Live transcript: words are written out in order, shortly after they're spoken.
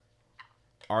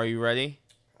Are you ready?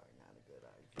 Probably not a good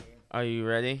idea. Are you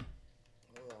ready?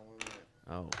 Hold on 1 minute.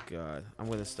 Oh God, I'm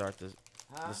gonna start the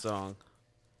Huh? song.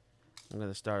 I'm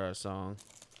gonna start our song.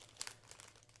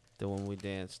 The one we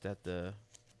danced at the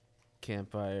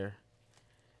campfire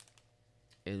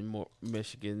in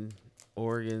Michigan,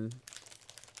 Oregon.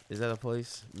 Is that a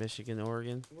place? Michigan,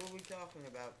 Oregon? What are we talking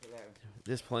about today?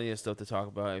 There's plenty of stuff to talk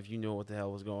about if you know what the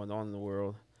hell was going on in the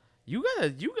world.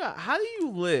 How do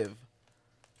you live?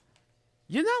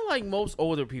 You're not like most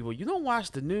older people. You don't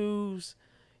watch the news.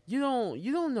 You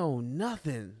don't know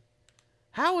nothing.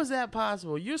 How is that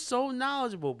possible? You're so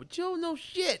knowledgeable, but you don't know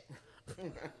shit.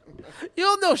 You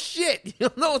don't know shit. You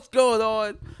don't know what's going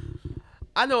on.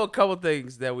 I know a couple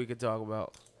things that we could talk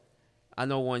about. I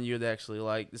know one you'd actually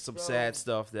like. There's some sad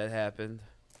stuff that happened.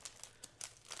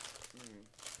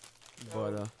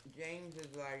 But James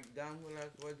is like done with us.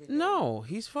 What's he no,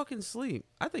 he's fucking asleep.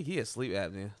 I think he has sleep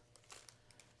apnea.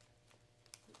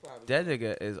 doing? That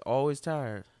nigga is always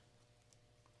tired.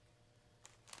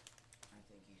 I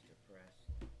think he's depressed.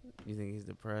 You think he's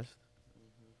depressed?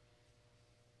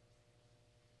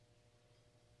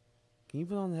 Can you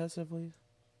put on the headset, please?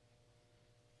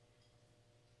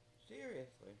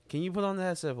 Seriously. Can you put on the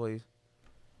headset, please?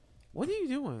 What are you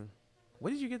doing?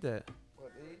 Where did you get that?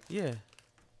 What these? Yeah.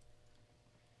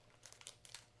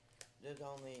 There's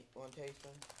only one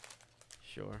taster.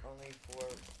 Sure. Only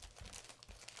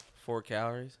 4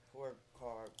 calories. 4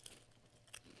 carbs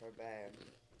per bag.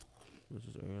 This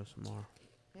is ASMR.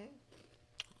 Hmm?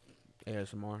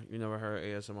 ASMR. You never heard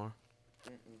ASMR?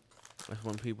 Mm-mm. That's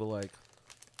when people like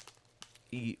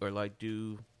eat or like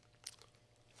do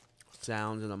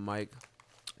sounds in a mic.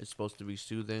 It's supposed to be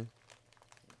soothing.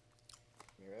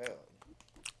 Really?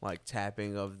 Like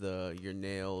tapping of your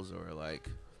nails or like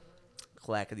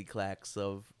clackety clacks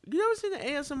of. You ever seen the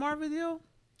ASMR video?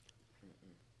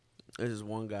 There's this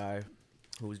one guy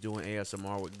who was doing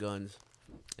ASMR with guns,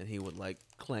 and he would like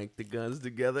clank the guns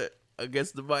together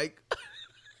against the mic.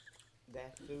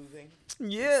 That's soothing?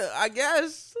 Yeah, I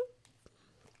guess.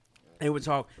 They would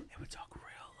talk real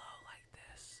low like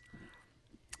this.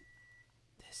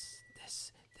 This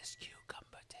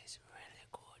cucumber tastes really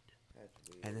good. That's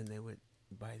weird. And then they would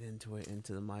bite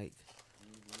into the mic.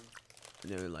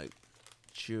 And they would like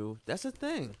chew. That's a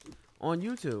thing on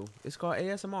YouTube. It's called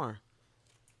ASMR.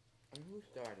 And who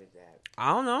started that?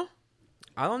 I don't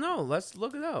know. Let's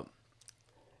look it up.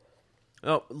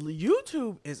 Oh,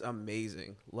 YouTube is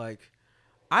amazing. Like,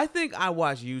 I think I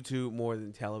watch YouTube more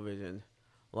than television.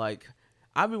 Like,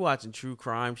 I be watching true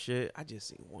crime shit. I just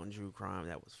seen one true crime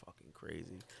that was fucking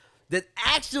crazy. That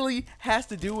actually has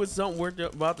to do with something we're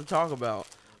about to talk about.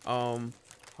 All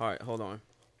right, hold on.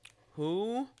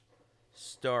 Who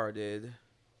started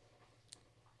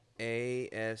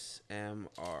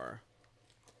ASMR?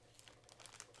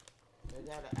 Is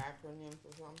that an acronym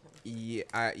for something?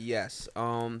 Yeah, yes.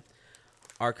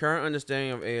 Our current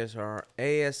understanding of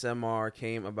ASMR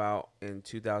came about in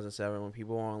 2007 when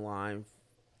people in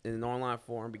an online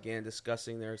forum began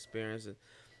discussing their experiences.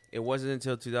 It wasn't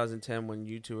until 2010 when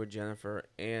YouTuber Jennifer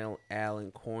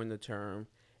Allen coined the term,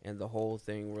 and the whole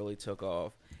thing really took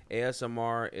off.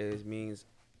 ASMR means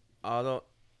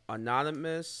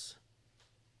autonomous.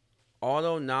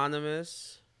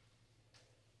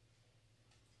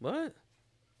 What?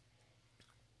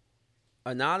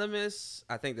 Anonymous.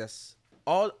 I think that's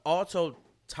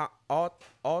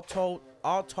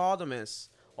autonomous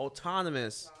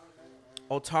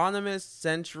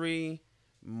century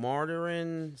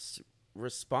meridian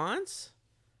response.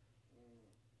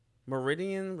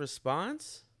 Meridian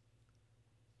response.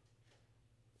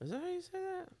 Is that how you say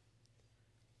that?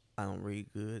 I don't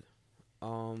read good.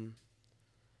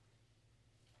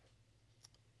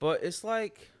 But it's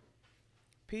like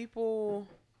people.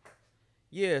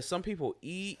 Yeah, some people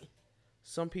eat.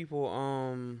 Some people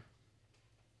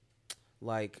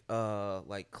like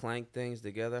clank things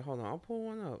together. Hold on, I'll pull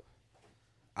one up.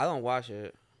 I don't watch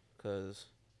it because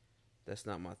that's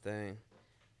not my thing.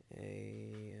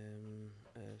 ASMR.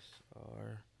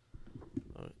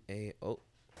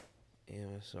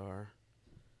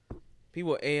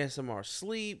 People ASMR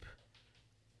sleep.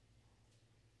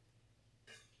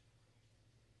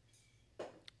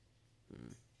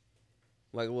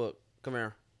 Like, look, come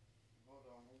here. Hold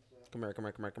on, what's that? Come here.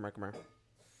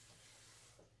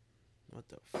 What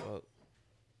the fuck?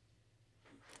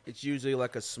 It's usually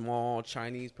like a small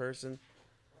Chinese person.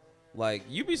 Like,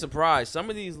 you'd be surprised. Some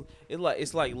of these,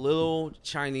 it's like little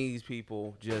Chinese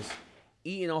people just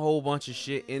eating a whole bunch of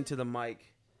shit into the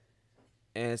mic.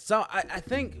 And so I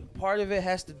think part of it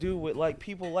has to do with like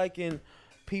people liking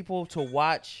people to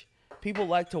watch. People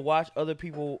like to watch other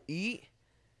people eat.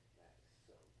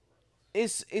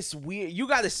 It's weird. You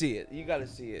gotta see it. You gotta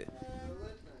see it. So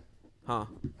listen, Huh? I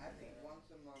think once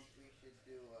a month we should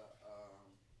do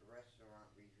a restaurant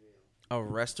review. A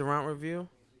restaurant review?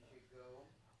 We should go.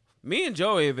 Me and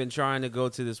Joey have been trying to go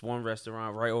to this one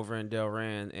restaurant right over in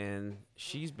Delran, and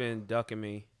she's been ducking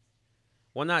me.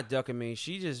 Well, not ducking me.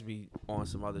 She just be on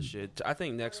some other shit. I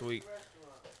think next week.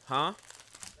 Huh?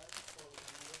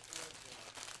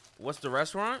 What's the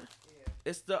restaurant? Yeah.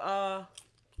 It's the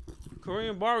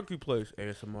Korean barbecue place.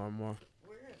 ASMR more.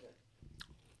 Where is it?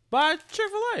 By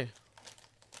Chick-fil-A.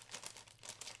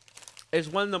 It's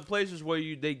one of the places where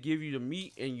they give you the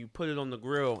meat and you put it on the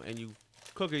grill and you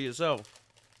cook it yourself.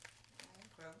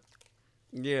 Okay.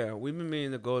 Yeah, we've been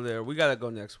meaning to go there. We gotta go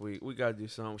next week. We gotta do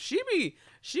something. She be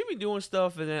doing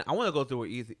stuff, and then I want to go through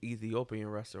an Ethiopian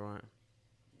restaurant.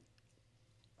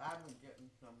 I've been getting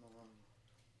some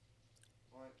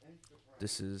on Instagram.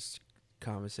 This is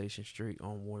Conversation Street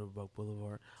on Waterbuck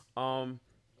Boulevard. Hold on.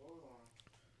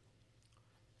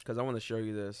 Because I want to show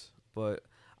you this, but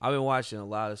I've been watching a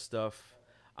lot of stuff.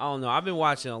 I don't know. I've been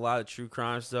watching a lot of true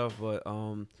crime stuff, but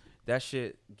that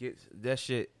shit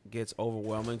gets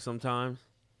overwhelming sometimes.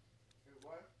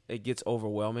 What? It gets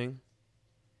overwhelming.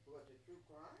 What, the true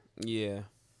crime? Yeah.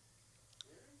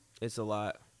 It's a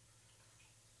lot.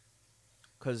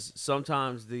 Cause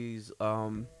sometimes these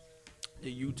the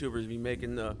YouTubers be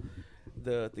making the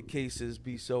cases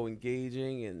be so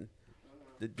engaging and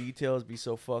the details be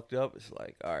so fucked up. It's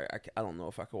like, all right, I don't know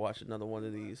if I could watch another one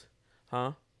of these,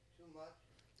 huh? Too much?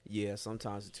 Yeah,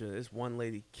 sometimes it's too. This one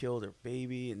lady killed her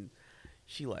baby and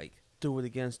she like threw it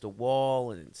against the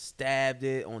wall and then stabbed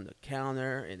it on the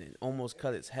counter and then almost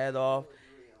cut its head off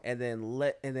and then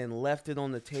left it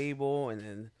on the table and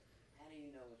then. How do you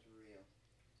know it's real?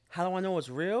 How do I know it's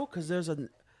real? Cause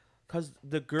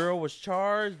the girl was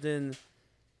charged and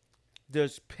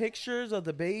there's pictures of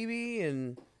the baby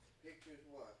and Pictures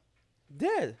what?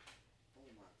 dead. Oh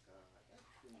my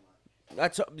god,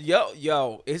 that's too much.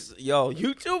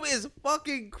 YouTube is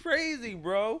fucking crazy,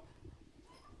 bro.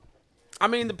 I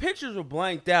mean, the pictures were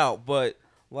blanked out, but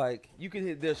like you can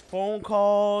hit there's phone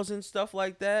calls and stuff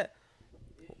like that.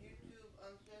 Is YouTube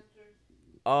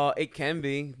uncensored? It can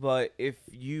be, but if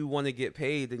you want to get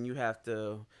paid, then you have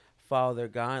to follow their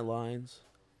guidelines.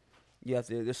 You have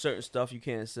to. There's certain stuff you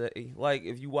can't say. Like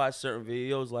if you watch certain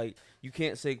videos, like you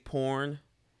can't say porn.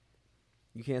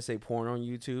 You can't say porn on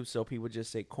YouTube, so people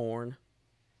just say corn.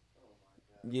 Oh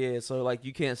my god. Yeah, so like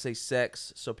you can't say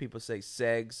sex, so people say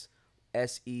segs,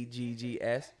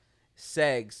 SEGGS,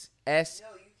 segs, S. No,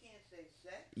 you can't say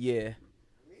sex? Yeah.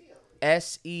 Really?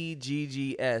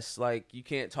 SEGGS. Like you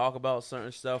can't talk about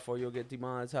certain stuff or you'll get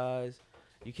demonetized.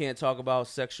 You can't talk about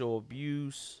sexual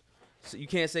abuse. So you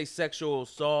can't say sexual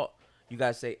assault. You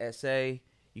gotta say SA.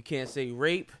 You can't say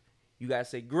rape. You gotta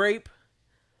say grape.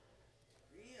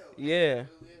 Really? Yeah. So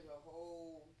there's a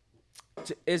whole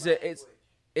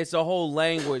It's a whole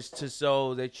language to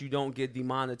so that you don't get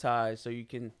demonetized, so you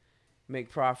can make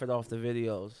profit off the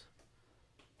videos.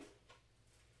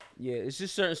 Yeah, it's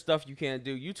just certain stuff you can't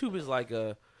do. YouTube is like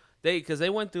because they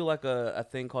went through like a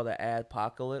thing called an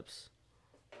adpocalypse,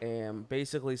 and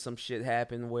basically some shit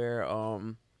happened where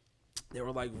there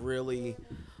were like really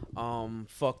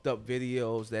fucked up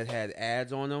videos that had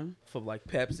ads on them for like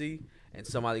Pepsi, and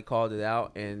somebody called it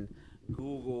out, and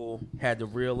Google had to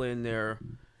reel in their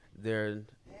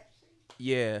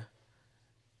yeah.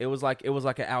 It was like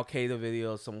an Al Qaeda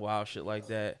video, some wild shit like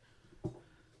that.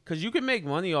 Cause you can make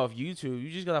money off YouTube. You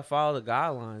just gotta follow the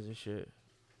guidelines and shit.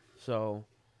 So,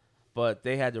 but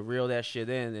they had to reel that shit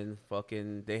in and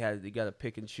fucking they gotta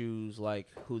pick and choose like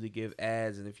who to give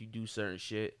ads, and if you do certain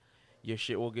shit, your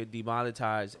shit will get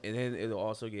demonetized, and then it'll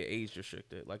also get age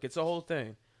restricted. Like it's a whole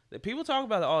thing. People talk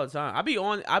about it all the time. I be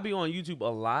on YouTube a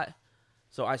lot,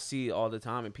 so I see it all the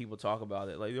time, and people talk about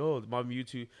it like, oh, my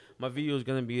video is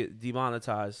gonna be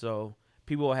demonetized. So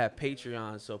people will have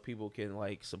Patreon, so people can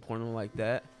like support them like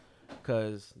that,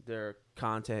 because their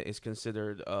content is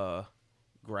considered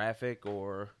graphic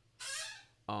or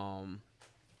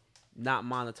not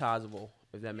monetizable,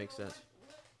 if that makes sense.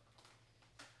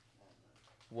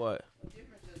 What? What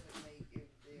difference does it make if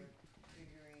they're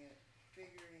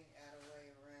figuring out a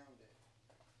way around it?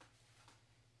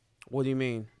 What do you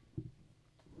mean?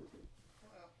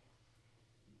 Well,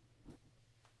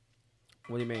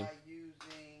 What do you mean? by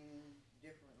using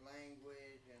different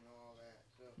language and all that.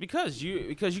 So Because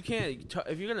you can't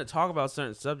if you're gonna talk about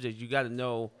certain subjects, you got to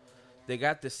know they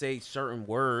got to say certain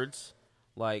words,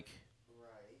 like.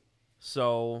 right.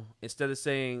 So instead of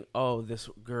saying, "Oh, this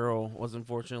girl was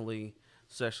unfortunately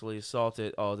sexually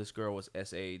assaulted," "Oh, this girl was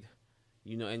SA'd,"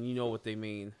 and you know what they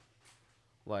mean,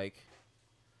 like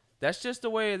That's just the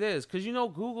way it is. Cause you know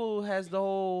Google has the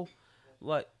whole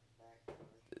like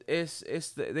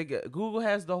Google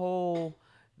has the whole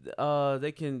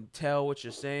they can tell what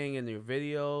you're saying in your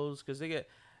videos because they get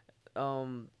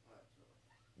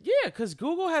yeah, because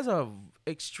Google has a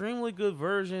extremely good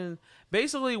version.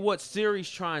 Basically, what Siri's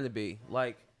trying to be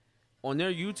like on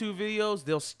their YouTube videos,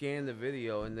 they'll scan the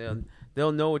video and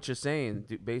they'll know what you're saying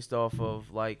based off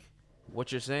of like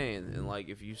what you're saying and like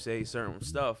if you say certain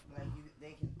stuff. Like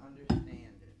they can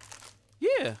understand it.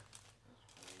 Yeah.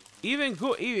 Even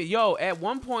at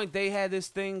one point they had this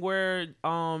thing where they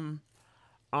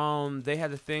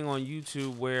had a thing on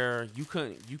YouTube where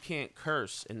you can't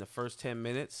curse in the first 10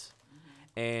 minutes.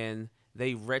 And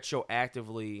they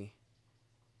retroactively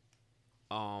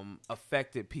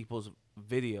affected people's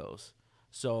videos.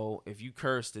 So if you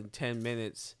cursed in 10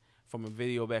 minutes from a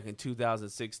video back in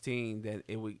 2016, then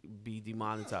it would be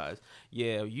demonetized.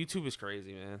 Yeah, YouTube is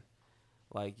crazy, man.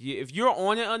 Like if you're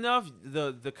on it enough,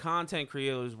 the content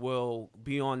creators will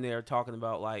be on there talking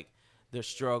about like their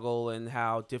struggle and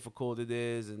how difficult it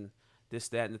is and this,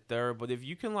 that, and the third. But if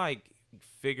you can like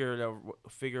figure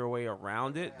a way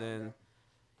around it, then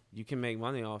you can make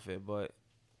money off it. But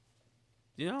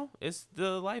you know, it's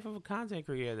the life of a content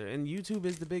creator, and YouTube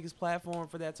is the biggest platform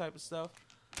for that type of stuff.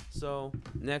 So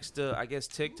next to I guess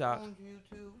TikTok, Who owns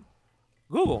YouTube?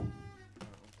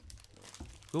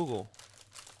 Google.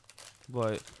 But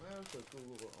Where else does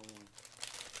Google own?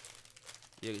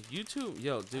 yeah, YouTube,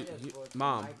 yo, dude, I just watched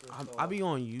mom, Microsoft. I be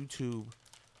on YouTube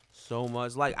so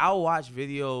much. Like I'll watch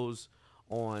videos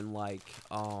on like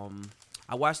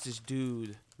I watched this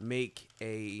dude make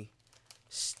a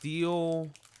steel.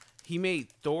 He made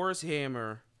Thor's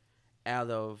hammer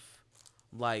out of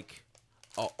like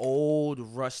a old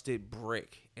rusted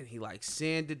brick, and he like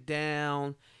sanded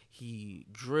down. He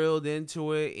drilled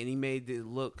into it, and he made it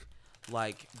look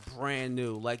like brand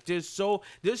new. Like there's so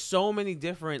many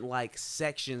different like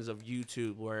sections of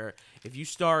YouTube where if you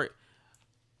start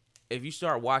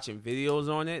watching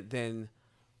videos on it, then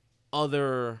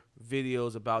other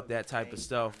videos about that type of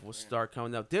stuff will start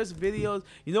coming up. There's videos.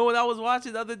 You know what I was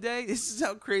watching the other day? This is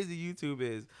how crazy YouTube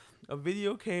is. A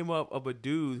video came up of a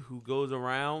dude who goes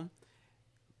around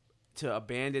to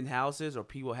abandoned houses or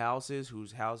people houses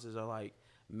whose houses are like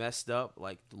messed up,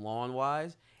 like lawn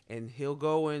wise, and he'll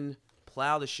go and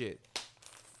plow the shit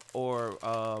or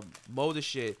mow the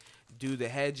shit, do the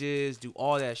hedges, do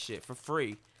all that shit for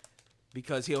free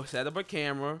because he'll set up a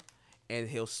camera and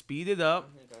he'll speed it up.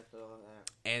 I think I saw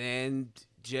that. And then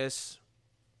just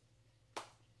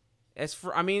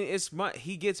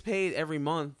he gets paid every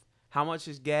month. How much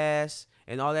is gas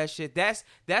and all that shit? That's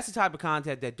the type of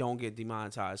content that don't get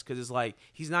demonetized because it's like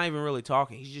he's not even really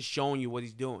talking. He's just showing you what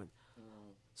he's doing.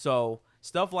 So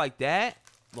stuff like that,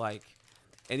 like,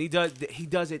 and he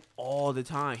does it all the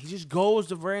time. He just goes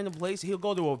to random places. He'll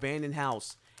go to an abandoned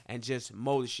house and just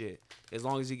mow the shit as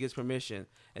long as he gets permission.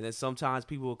 And then sometimes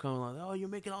people will come like, oh, you're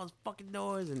making all this fucking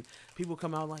noise. And people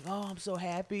come out like, oh, I'm so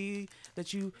happy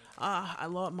that you, I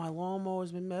love my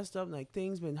lawnmower's been messed up. Like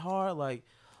things been hard. Like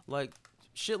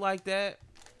shit like that.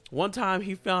 One time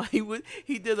he found he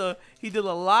did a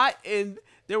lot and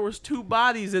there was 2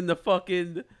 bodies in the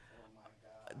fucking,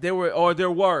 there were.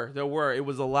 It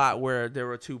was a lot where there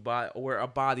were 2 where a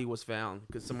body was found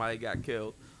because somebody got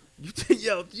killed.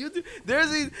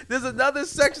 There's another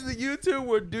section of YouTube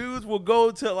where dudes will go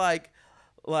to like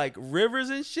rivers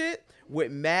and shit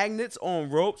with magnets on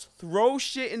ropes, throw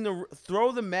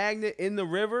the magnet in the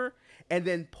river, and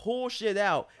then pull shit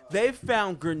out. They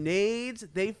found grenades,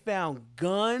 they found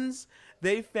guns,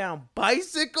 they found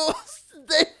bicycles,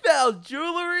 they found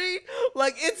jewelry.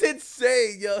 Like it's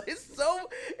insane, yo. It's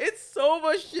so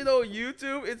much shit on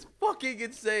YouTube. It's fucking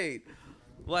insane.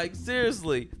 Like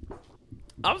seriously.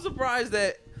 I'm surprised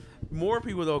that more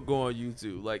people don't go on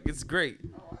YouTube. Like, it's great.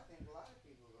 Oh, I think a lot of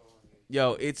people go on YouTube.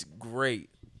 Yo, it's great.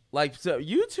 Like, so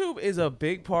YouTube is a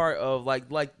big part of, like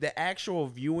the actual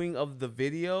viewing of the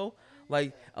video.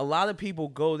 Like, a lot of people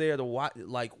go there to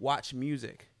watch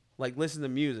music. Like, listen to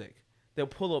music. They'll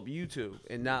pull up YouTube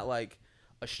and not, like,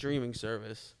 a streaming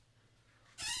service.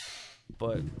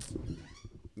 But,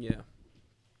 yeah.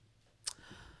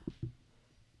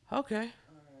 Okay.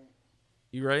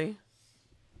 You ready?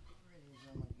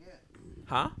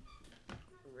 Huh?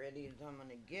 Ready as I'm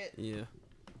gonna get. Yeah.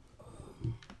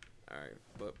 All right,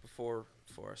 but before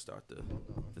I start the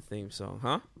theme song,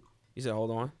 huh? You said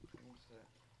hold on.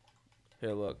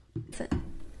 Here, look.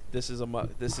 This is an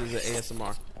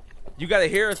ASMR. You gotta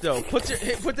hear it though. Put the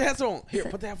headphone on. Here,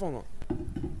 put the headphone on.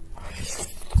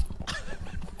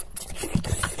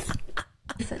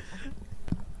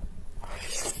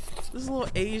 This little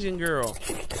Asian girl.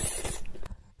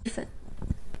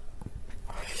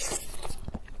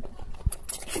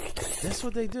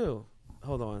 that's what they do.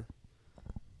 Hold on.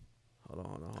 Hold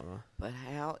on. But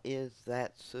how is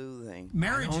that soothing?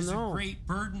 Marriage is know. a great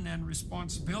burden and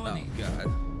responsibility. Oh God.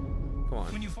 Come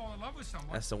on. When you fall in love with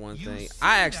someone, That's the one you thing. see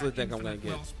I actually that think I'm gonna infinite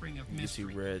get wellspring of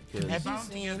mystery. YouTube Red. Have you bound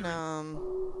seen together.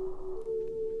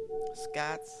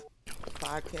 Scott's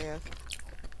podcast?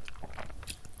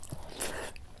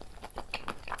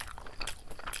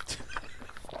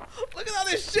 Look at all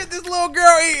this shit this little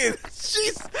girl eating.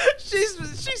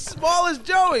 She's small as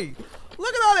Joey.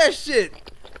 Look at all that shit.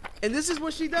 And this is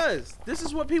what she does. This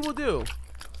is what people do.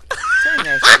 Turn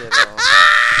that shit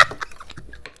off.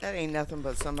 That ain't nothing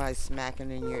but somebody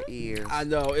smacking in your ears. I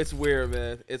know, it's weird,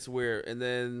 man. It's weird. And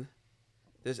then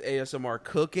there's ASMR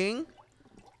cooking.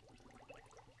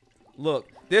 Look,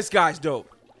 this guy's dope.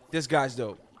 This guy's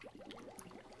dope.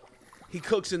 He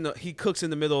cooks in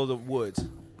the middle of the woods.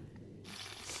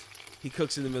 He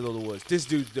cooks in the middle of the woods. This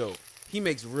dude's dope. He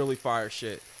makes really fire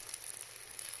shit.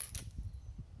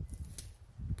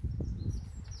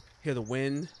 Hear the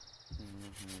wind.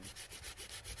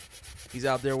 He's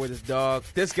out there with his dog.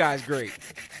 This guy's great.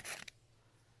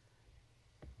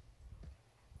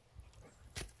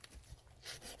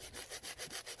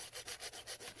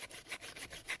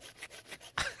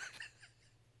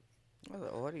 Well,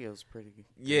 the audio's pretty good.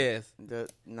 Yes.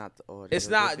 Not the audio. It's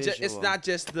not. The It's visual. not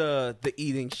just the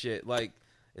eating shit. Like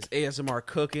it's ASMR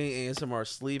cooking, ASMR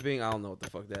sleeping. I don't know what the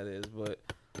fuck that is, but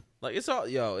like it's all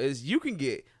is you can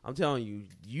get. I'm telling you,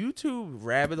 YouTube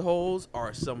rabbit holes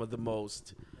are some of the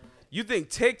most. You think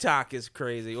TikTok is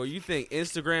crazy, or you think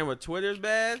Instagram or Twitter is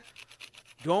bad?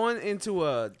 Going into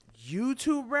a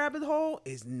YouTube rabbit hole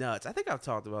is nuts. I think I've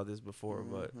talked about this before,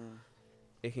 but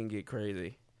it can get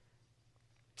crazy.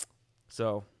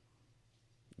 So,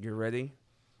 you're ready?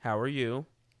 How are you?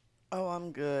 Oh,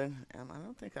 I'm good. I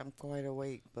don't think I'm quite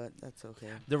awake, but that's okay.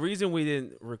 The reason we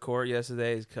didn't record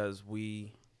yesterday is because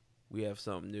we have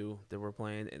something new that we're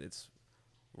playing, and it's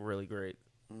really great.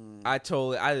 I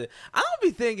don't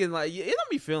be thinking like it don't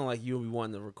be feeling like you'll be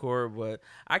wanting to record, but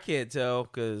I can't tell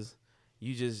because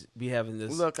you just be having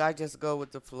this. Look, I just go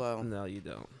with the flow. No, you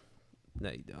don't.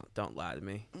 No, you don't. Don't lie to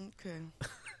me. Okay.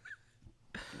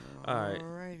 All right.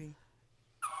 Alrighty.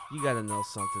 You got to know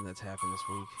something that's happened this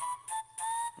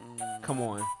week. Come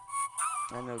on.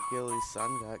 I know Gilly's son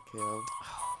got killed.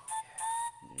 Oh,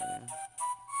 Yeah.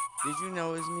 Did you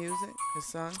know his music? His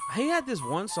son? He had this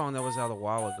one song that was out a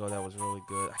while ago that was really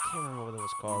good. I can't remember what it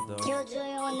was called though. Killjoy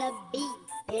on the beat,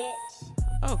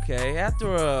 bitch. Okay,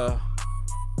 after a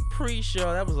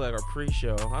pre-show, that was like our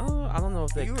pre-show. I don't know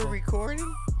if they. You were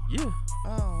recording? Yeah,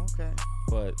 Oh, okay.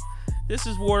 but this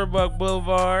is Waterbug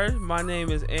Boulevard. My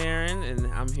name is Aaron, and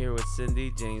I'm here with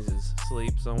Cindy. James is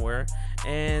asleep somewhere,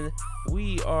 and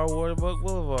we are Waterbug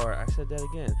Boulevard. I said that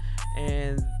again,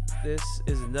 and this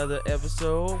is another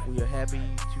episode. We are happy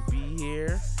to be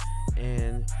here,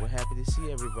 and we're happy to see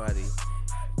everybody.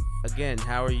 Again,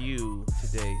 how are you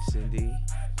today, Cindy?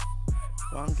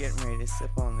 Well, I'm getting ready to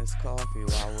sip on this coffee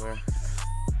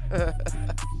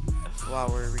while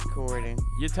we're recording.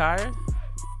 You tired?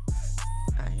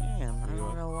 I am. I You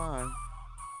don't are? know why.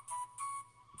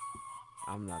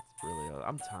 I'm not really.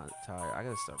 I'm tired. I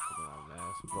gotta start putting on a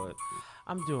mask, but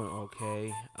I'm doing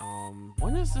okay.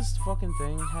 When is this fucking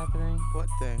thing happening? What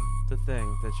thing? The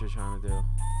thing that you're trying to do?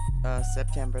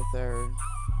 September 3rd.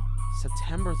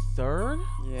 September 3rd?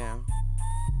 Yeah.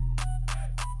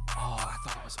 Oh, I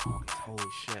thought it was August.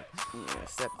 Holy shit. Yeah,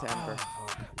 September. Oh,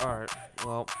 fuck. All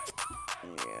right.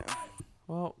 Yeah.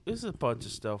 Well, there's a bunch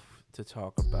of stuff to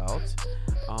talk about.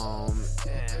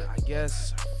 And I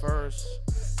guess first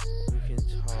we can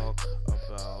talk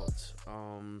about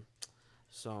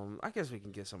I guess we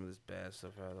can get some of this bad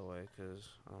stuff out of the way because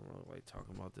I don't really like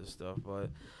talking about this stuff. But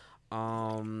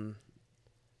I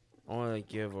want to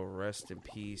give a rest in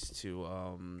peace to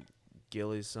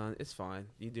Gilly's son. It's fine.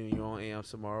 You doing your own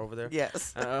ASMR over there?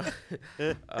 Yes.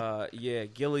 Yeah,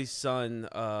 Gilly's son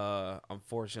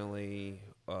unfortunately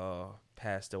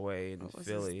passed away in What was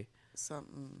Philly.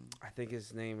 Something. I think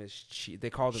his name is Cheese. They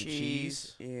called him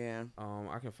Cheese. Yeah.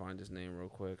 I can find his name real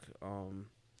quick.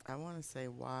 I want to say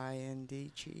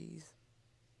YND Cheese.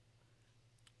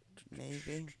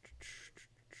 Maybe.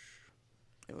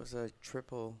 It was a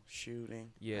triple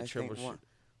shooting. Yeah, I triple think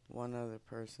one other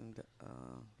person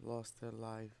lost their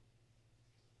life.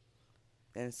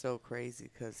 And it's so crazy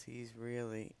because he's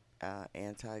really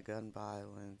anti-gun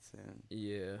violence. And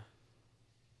Yeah.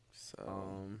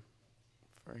 so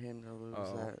for him to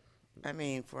lose that. I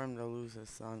mean, for him to lose his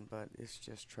son, but it's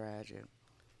just tragic.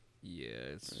 Yeah,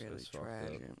 it's Really it's fucked up.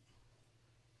 tragic.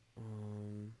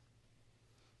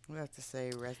 We have to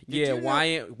say rest. Yeah,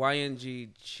 YNG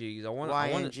cheese. I want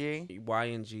YNG?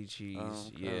 YNG cheese.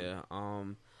 Oh, okay. Yeah.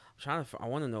 I'm trying to. I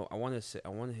want to know. I want to say. I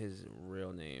want his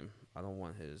real name. I don't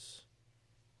want his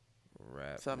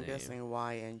rap So I'm name. guessing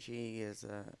YNG is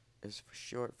for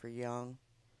short for young.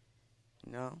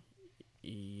 No.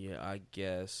 Yeah, I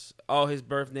guess. Oh, his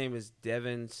birth name is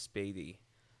Devin Spady.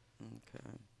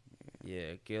 Okay.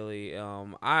 Yeah, Gilly.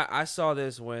 I saw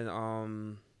this when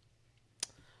a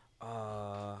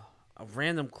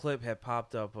random clip had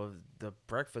popped up of the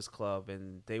Breakfast Club,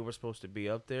 and they were supposed to be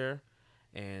up there,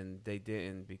 and they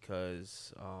didn't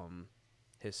because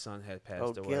his son had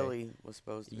passed away. Gilly was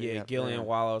supposed to be. Yeah, up Gilly there. and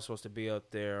Wallow was supposed to be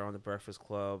up there on the Breakfast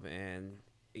Club, and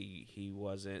he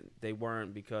wasn't. They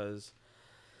weren't because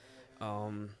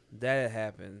that had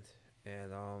happened,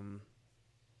 and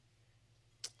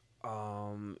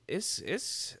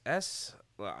it's that's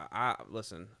I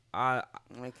listen. I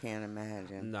can't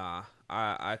imagine. Nah,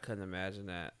 I couldn't imagine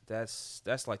that.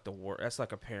 That's like the worst. That's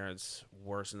like a parent's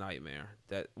worst nightmare.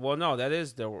 That that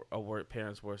is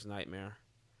parent's worst nightmare.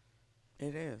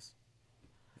 It is.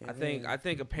 I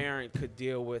think a parent could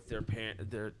deal with their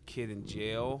kid in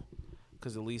jail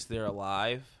because at least they're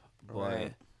alive. But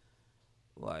Right.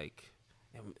 like,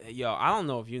 yo, I don't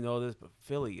know if you know this, but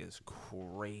Philly is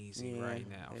crazy right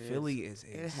now. Philly is.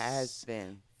 It has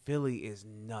been. Philly is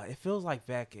nuts. It feels like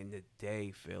back in the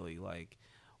day, Philly, like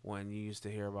when you used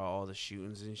to hear about all the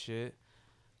shootings and shit.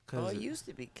 It used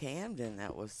to be Camden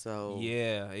that was so.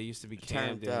 Yeah, it used to be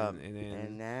turned Camden, up,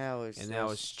 and now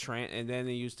it's Trent, and then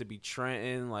it used to be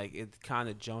Trenton. Like it kind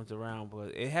of jumped around,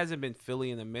 but it hasn't been Philly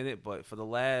in a minute. But for the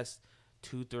last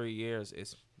 2-3 years,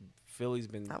 Philly's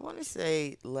been. I want to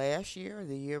say last year or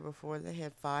the year before they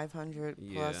had 500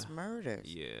 plus murders.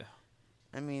 Yeah.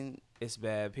 I mean, it's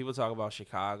bad. People talk about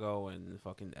Chicago and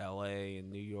fucking L.A. and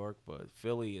New York, but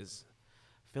Philly's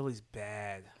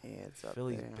bad. Yeah, it's up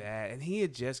Philly's there. bad. And he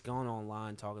had just gone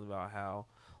online talking about how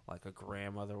like a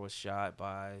grandmother was shot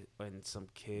and some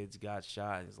kids got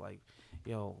shot. And it's like,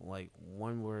 yo, like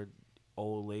one word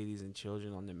old ladies and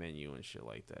children on the menu and shit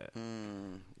like that.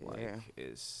 Like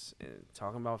it's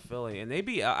talking about Philly, and they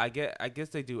be I guess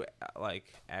they do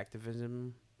like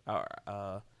activism or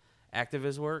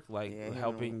activist work, like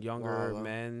helping younger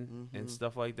men and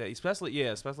stuff like that.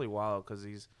 Especially Wallow because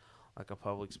he's like a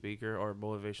public speaker or a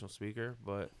motivational speaker.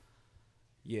 But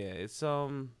yeah, it's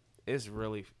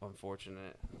really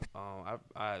unfortunate. I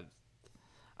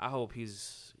hope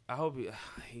he's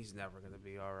never gonna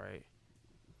be all right.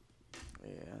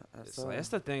 Yeah, That's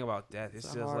the thing about death. It's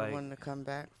a just hard like one to come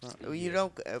back from. You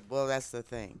don't. Well, that's the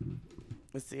thing.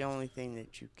 It's the only thing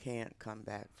that you can't come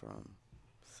back from.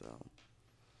 So.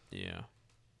 Yeah.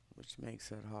 Which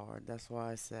makes it hard. That's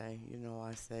why I say,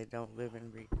 don't live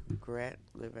in regret.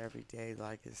 Live every day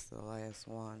like it's the last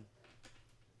one.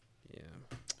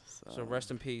 Yeah. So rest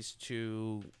in peace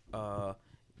to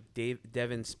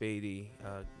Devin Spady,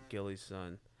 Gilly's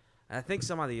son. And I think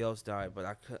somebody else died, but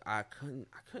I couldn't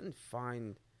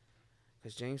find,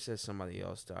 because James says somebody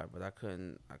else died, but I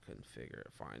couldn't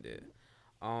find it.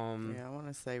 I want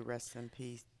to say rest in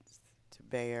peace to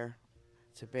Bear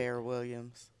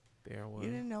Williams. Bear Williams.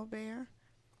 You didn't know Bear?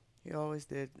 He always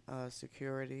did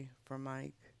security for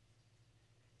Mike.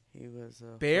 He was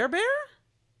a Bear?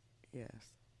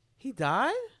 Yes. He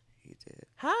died? He did.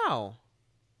 How?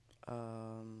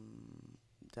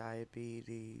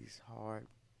 Diabetes, heart,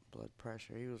 blood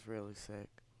pressure. He was really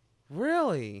sick.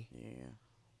 Really? Yeah.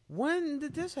 When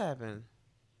did this happen?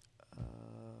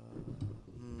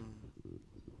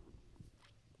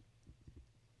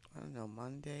 I don't know,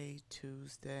 Monday,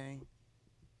 Tuesday.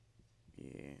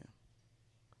 Yeah.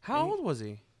 How old was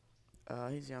he?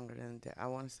 He's younger than that. I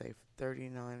want to say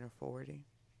 39 or 40.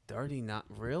 39?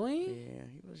 Really? Yeah,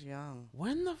 he was young.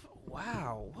 When the...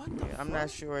 Wow. What the fuck? I'm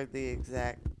not sure the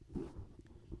exact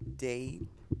date.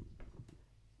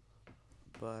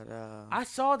 But, I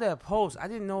saw that post. I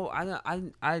didn't know... I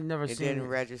never seen... It didn't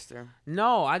register.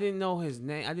 No, I didn't know his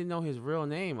name. I didn't know his real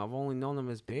name. I've only known him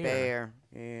as Bear. Bear,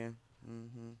 yeah.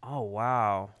 Mm-hmm. Oh,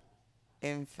 wow.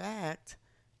 In fact...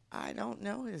 I don't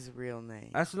know his real name.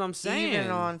 That's what I'm saying. Even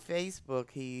on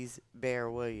Facebook, he's Bear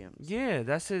Williams. Yeah,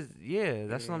 that's his. Yeah,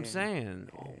 that's what I'm saying.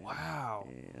 Yeah. Oh wow.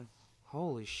 Yeah.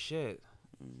 Holy shit.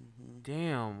 Mm-hmm.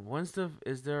 Damn.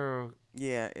 Is there?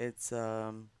 Yeah, it's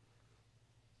the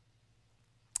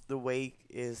wake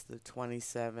is the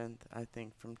 27th, I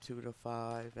think, from 2 to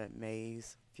 5 at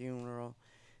May's funeral,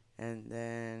 and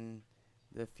then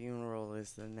the funeral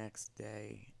is the next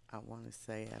day. I want to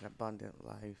say at Abundant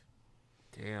Life.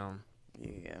 Damn.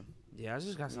 Yeah. Yeah, I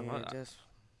just got some. Yeah, just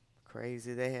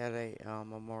crazy. They had a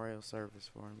memorial service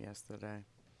for him yesterday.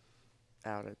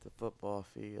 out at the football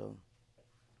field.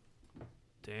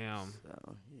 Damn.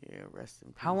 So yeah, rest in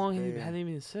peace. How long Bear. had he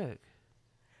been sick?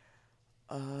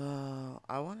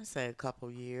 I want to say a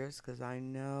couple years, because I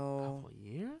know. Couple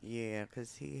years? Yeah,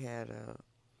 because he had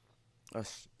a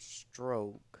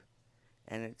stroke,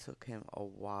 and it took him a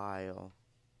while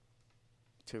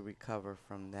to recover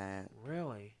from that.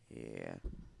 Really? Yeah.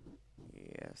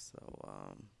 Yeah,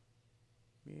 so,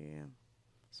 yeah.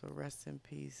 So rest in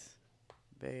peace,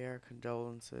 Bear.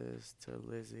 Condolences to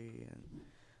Lizzie and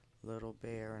Little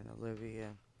Bear and Olivia.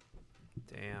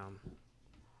 Damn.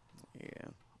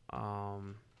 Yeah.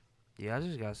 Yeah, I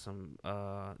just got some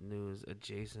news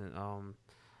adjacent.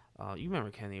 You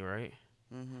remember Kenny, right?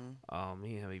 Mm-hmm.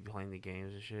 He and him be playing the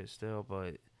games and shit still,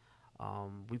 but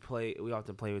we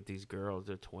often play with these girls.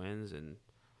 They're twins, and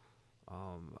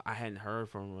I hadn't heard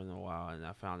from them in a while, and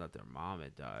I found out their mom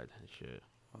had died and shit.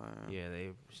 Wow. Yeah,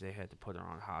 they had to put her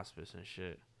on hospice and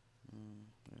shit.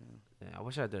 Yeah. Yeah, I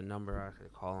wish I had their number. I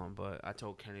could call them, but I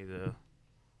told Kenny to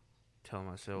tell him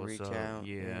I said what's Reach up. out.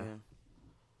 Yeah.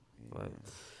 But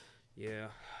yeah,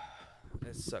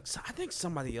 it sucks. I think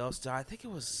somebody else died. I think it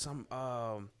was some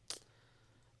a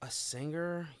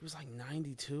singer. He was like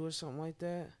 92 or something like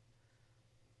that.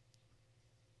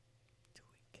 Do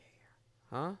we care?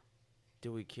 Huh?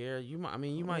 Do we care? You might. I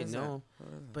mean, you What might is know.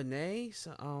 that? Benet.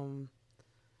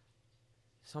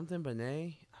 Something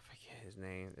Benet. I forget his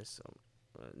name. It's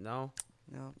no.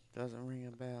 No, doesn't ring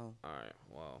a bell. All right.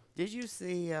 Well. Did you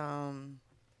see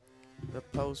the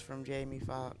post from Jamie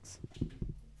Foxx?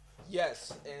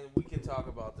 Yes, and we can talk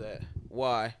about that.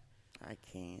 Why? I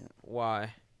can't.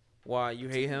 Why? Why you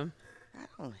hate him? I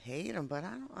don't hate him, but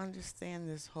I don't understand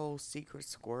this whole secret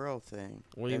squirrel thing.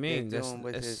 What do you that they're mean? doing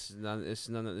with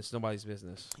It's nobody's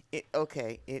business.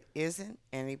 Okay, it isn't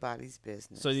anybody's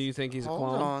business. So do you think he's a clone?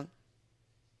 Hold on.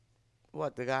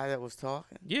 What, the guy that was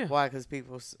talking? Yeah. Why? Because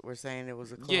people were saying it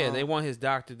was a clone? Yeah, they want his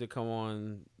doctor to come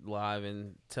on live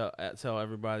and tell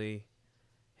everybody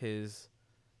his.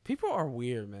 People are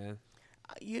weird, man.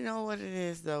 You know what it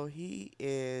is, though? He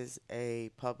is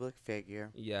a public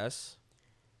figure. Yes.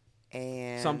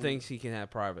 And Some things he can have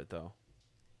private, though.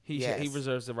 He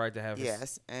reserves the right to have his.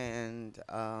 Yes, and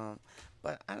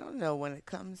but I don't know, when it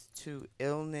comes to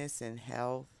illness and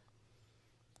health,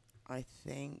 I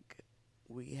think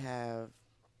we have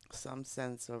some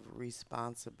sense of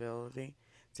responsibility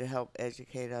to help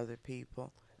educate other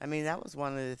people. I mean, that was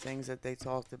one of the things that they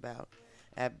talked about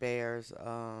at Bear's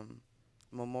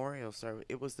memorial service.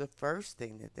 It was the first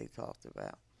thing that they talked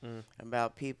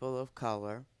about people of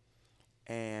color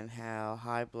and how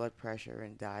high blood pressure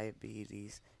and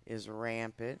diabetes is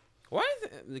rampant. Why?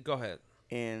 Go ahead.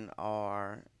 And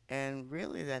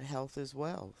really that health is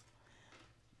wealth.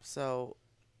 So,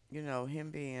 him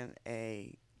being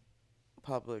a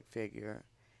public figure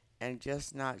and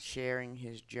just not sharing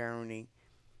his journey,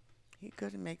 he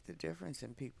could make the difference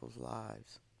in people's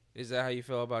lives. Is that how you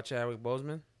feel about Chadwick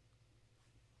Boseman?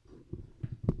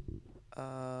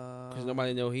 Because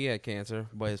nobody knew he had cancer,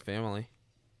 but his family.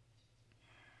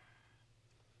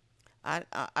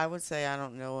 I would say I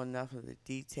don't know enough of the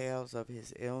details of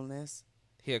his illness.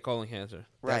 He had colon cancer.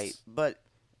 Right, but,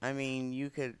 I mean, you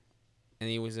could... And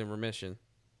he was in remission.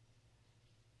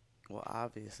 Well,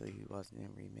 obviously he wasn't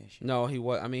in remission. No, he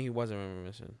was. I mean, he wasn't in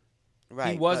remission.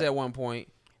 Right. He was at one point,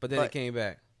 but then it came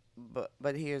back.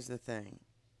 But here's the thing.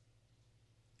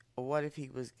 What if he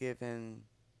was given,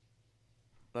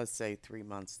 let's say, 3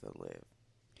 months to live?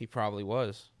 He probably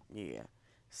was. Yeah.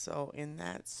 So in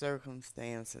that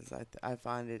circumstances, I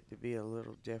find it to be a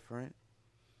little different.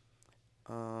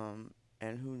 And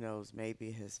who knows,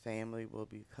 maybe his family will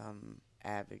become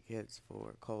advocates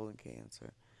for colon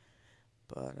cancer.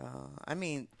 But, I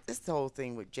mean, this whole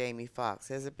thing with Jamie Foxx,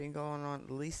 has it been going on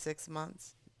at least 6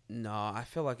 months? No, I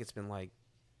feel like it's been like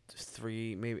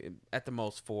 3, maybe at the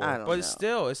most 4. I don't but know.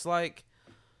 Still, it's like,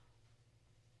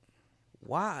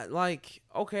 why? Like,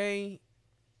 okay,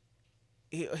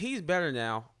 he's better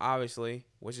now, obviously,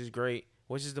 which is great,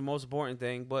 which is the most important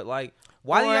thing. But like,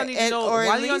 why do y'all need to know?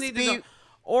 Why do y'all need to know?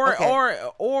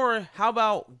 Or how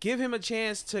about give him a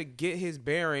chance to get his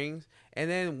bearings, and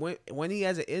then when he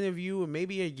has an interview in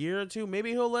maybe a year or two,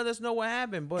 maybe he'll let us know what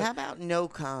happened. But how about no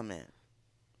comment?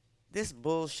 This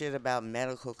bullshit about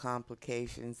medical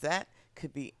complications, that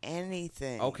could be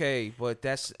anything. Okay, but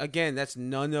that's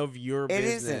none of your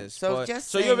business. It isn't.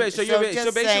 So you're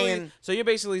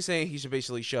basically saying he should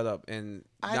basically shut up and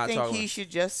not talk. I think he should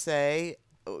just say,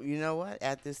 you know what?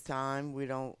 At this time, we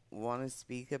don't want to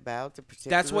speak about the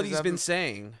particulars. That's what he's been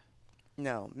saying.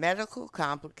 No, medical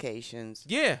complications.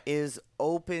 Yeah, is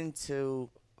open to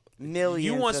millions.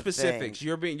 You want of specifics. things.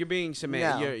 You're being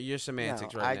No. you're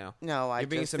semantics No, right now. No, I You're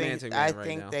being just think, semantic I man right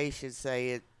think now. they should say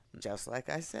it just like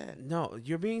I said. No,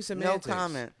 you're being semantics. No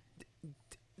comment.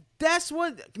 That's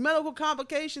what medical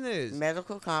complication is.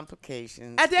 Medical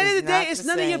complications. At the end of is the day, not it's the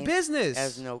none of your same business.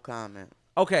 As no comment.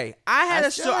 Okay, I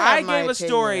still have my gave a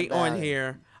story opinion about on it.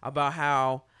 here about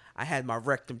how I had my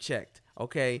rectum checked.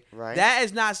 Okay, Right. That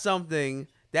is not something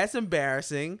that's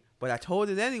embarrassing, but I told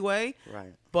it anyway.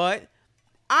 Right. But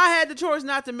I had the choice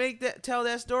not to tell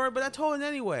that story, but I told it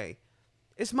anyway.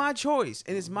 It's my choice,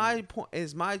 and it's my point.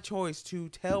 It's my choice to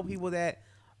tell people that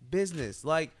business.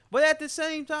 Like, but at the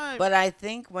same time, But I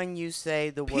think when you say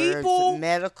the People- words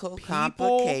medical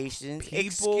complications,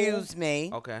 excuse me,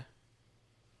 okay,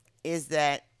 is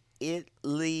that it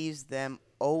leaves them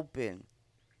open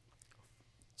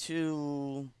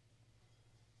to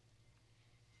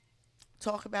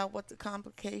talk about what the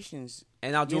complications.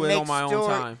 and I'll do You it make on my own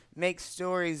time. Make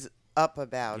stories up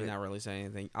about You're it. not really saying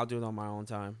anything. I'll do it on my own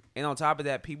time. And on top of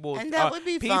that, people And that would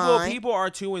be people fine. people are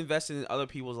too invested in other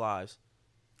people's lives.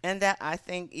 And that I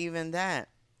think even that,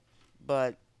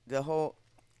 but the whole,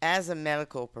 as a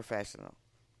medical professional,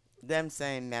 them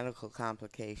saying medical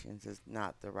complications is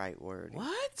not the right word.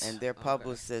 What? And their Okay.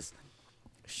 publicists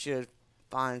should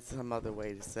find some other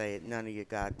way to say it. None of your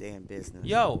goddamn business.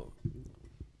 Yo,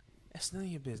 it's none of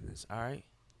your business, all right?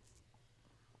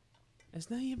 It's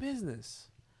none of your business.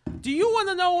 Do you want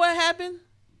to know what happened?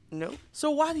 Nope.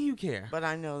 So why do you care? But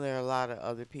I know there are a lot of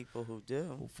other people who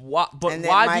do. Why, but And it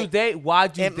why might- do they? Why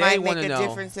do It they might want make to a know?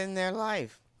 difference in their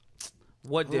life.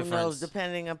 What Who knows? difference?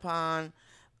 Depending upon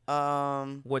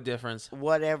What difference?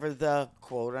 whatever the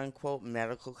quote unquote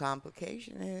medical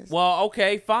complication is. Well,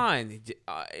 okay, fine,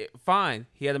 fine.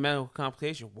 He had a medical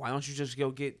complication. Why don't you just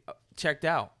go get checked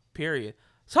out? Period.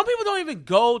 Some people don't even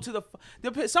go to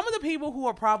some of the people who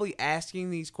are probably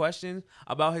asking these questions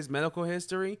about his medical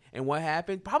history and what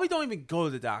happened probably don't even go to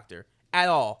the doctor at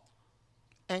all.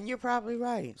 And you're probably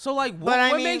right. So, like, But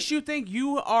I what mean- makes you think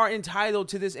you are entitled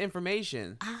to this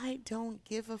information? I don't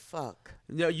give a fuck.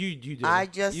 No, you do. I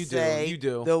just you say do. You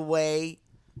do. the way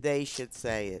they should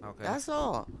say it. Okay. That's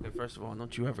all. Okay, first of all,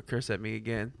 don't you ever curse at me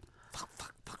again.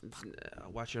 Fuck.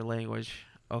 Watch your language.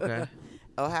 Okay.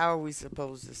 Oh, how are we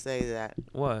supposed to say that?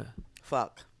 What?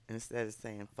 Fuck. Instead of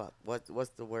saying fuck.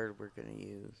 What's the word we're gonna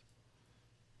use?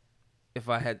 If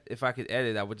I could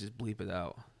edit, I would just bleep it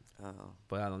out. Oh.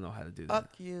 But I don't know how to do that.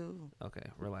 Fuck you. Okay,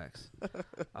 relax.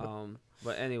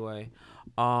 But anyway,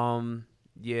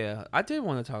 yeah, I did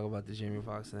want to talk about the Jamie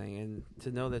Foxx thing, and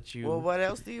to know that you Well, what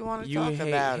else do you want to you talk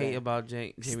about? hate it? about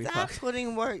Jamie Stop Foxx.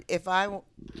 putting words. If I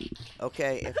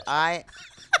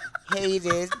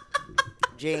hated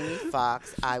Jamie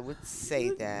Foxx, I would say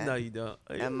that. No, you don't.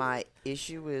 And my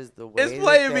issue is the way It's that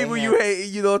playing they me when have- you hate.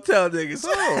 You don't tell niggas.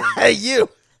 Who? You.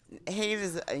 Hate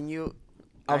is and you.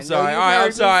 I I'm know sorry. you've All right, heard I'm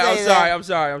me sorry. I'm say sorry. that. I'm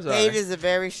sorry. I'm sorry. Hate is a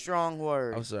very strong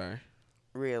word. I'm sorry.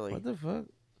 Really, What the fuck?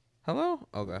 Hello?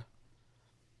 Okay.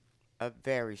 a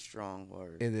very strong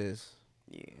word. It is.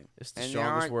 Yeah, It's the And there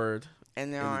strongest aren't- word.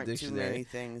 and there in the aren't too dictionary. many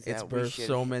things It's that we birthed should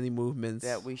so many movements.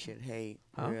 that we should hate.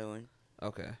 Huh? Really,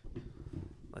 Okay.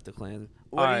 Let the clan.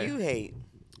 what All do you right. hate?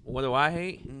 What do I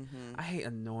hate? Mm-hmm. I hate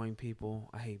annoying people.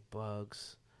 I hate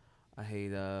bugs. I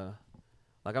hate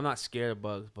like I'm not scared of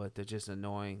bugs, but they're just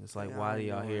annoying. It's like, They why are are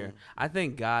y'all here? annoying. I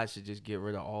think God should just get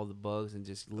rid of all the bugs and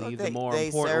just leave they, the more they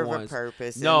important serve ones. a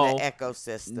purpose No. in the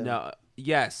ecosystem. No,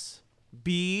 yes,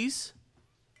 bees,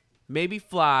 maybe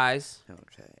flies,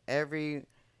 Okay. Every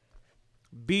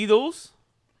beetles.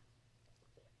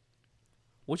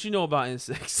 What you know about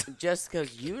insects? just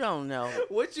because you don't know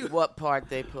what what part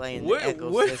they play in the What-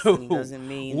 ecosystem what- doesn't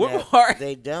mean what that part-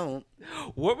 they don't.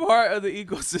 What part of the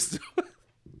ecosystem?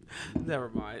 Never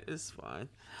mind. It's fine.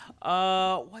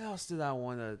 What else did I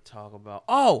want to talk about?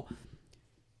 Oh,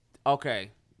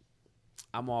 okay.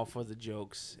 I'm all for the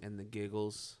jokes and the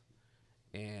giggles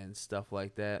and stuff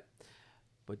like that.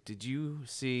 But did you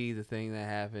see the thing that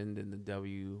happened in the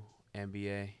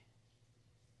WNBA?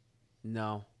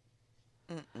 No.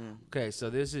 Mm-mm. Okay, so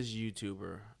this is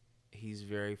YouTuber. He's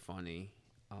very funny.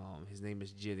 His name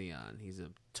is Gideon. He's a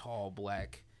tall,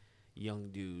 black, young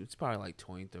dude. It's probably like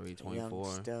 23, 24.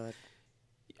 Young stud.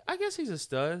 I guess he's a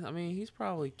stud. I mean, he's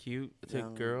probably cute to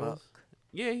Young girls. buck.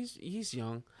 Yeah, he's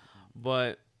young,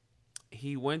 but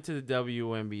he went to the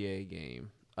WNBA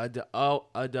game, a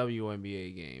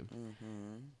WNBA game,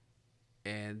 Mm-hmm.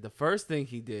 and the first thing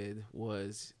he did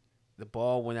was the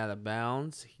ball went out of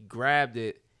bounds. He grabbed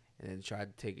it and then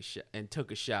tried to take a shot and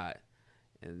took a shot,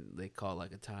 and they called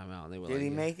like a timeout. And they were Did like, he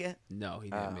yeah. make it? No, he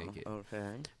didn't make it.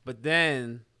 Okay. But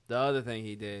then the other thing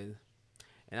he did,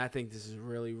 and I think this is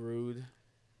really rude,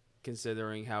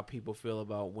 considering how people feel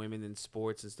about women in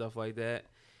sports and stuff like that.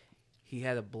 He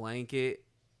had a blanket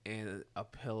and a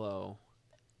pillow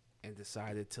and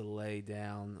decided to lay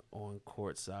down on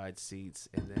courtside seats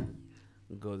and then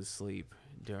go to sleep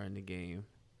during the game.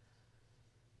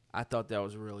 I thought that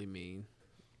was really mean.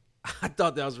 I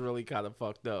thought that was really kind of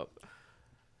fucked up.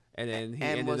 And then he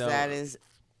ended was up, that his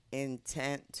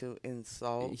intent to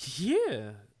insult?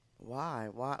 Yeah. Why?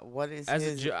 What is as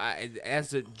his...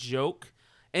 as a joke?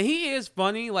 And he is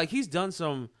funny. Like, he's done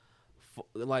some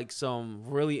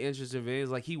really interesting videos.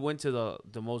 Like, he went to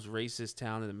the most racist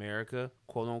town in America,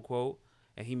 quote unquote,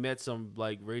 and he met some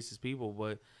like racist people,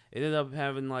 but it ended up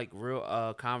having like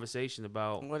real conversation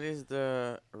about What is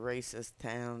the racist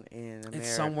town in America? it's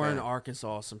somewhere in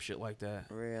Arkansas, some shit like that.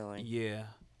 Really? Yeah.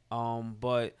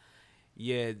 But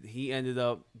yeah, he ended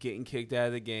up getting kicked out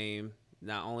of the game.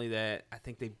 Not only that, I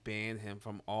think they banned him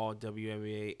from all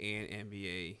WNBA and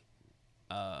NBA.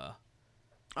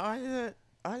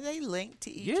 Are they linked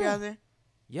to each Yeah. other?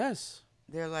 Yes.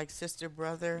 They're like sister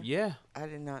brother. Yeah. I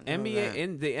did not know NBA that.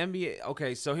 in the NBA.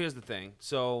 Okay, so here's the thing.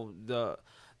 So the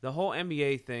whole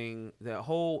NBA thing, the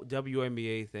whole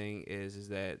WNBA thing is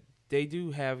that they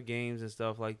do have games and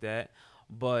stuff like that,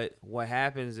 but what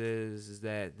happens is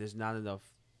that there's not enough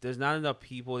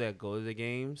people that go to the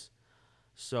games,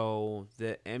 so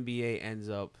the NBA ends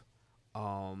up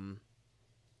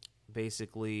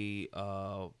basically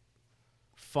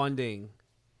funding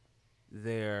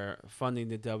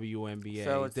the WNBA.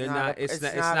 So it's They're not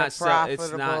not.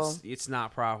 profitable. It's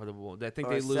not profitable. I think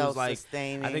Or they lose like.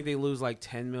 self-sustaining. I think they lose like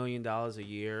 $10 million a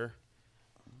year.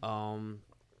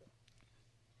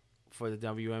 For the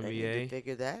They need to WNBA.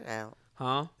 figure that out.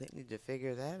 Huh? They need to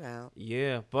figure that out.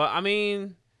 Yeah, but I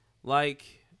mean, like,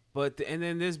 and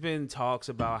then there's been talks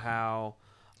about how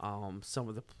some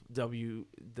of the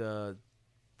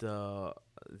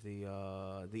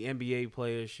NBA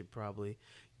players should probably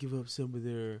give up some of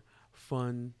their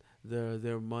fun,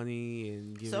 their money,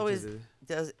 and give So it to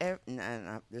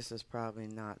this is probably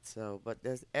not so, but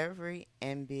does every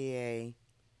NBA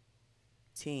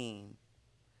team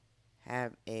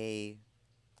have a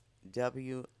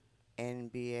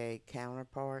WNBA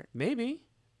counterpart? maybe.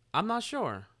 I'm not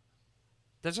sure.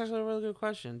 That's actually a really good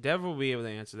question. Dev will be able to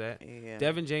answer that. Yeah.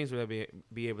 Devin James will be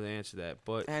able to answer that.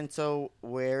 But And so,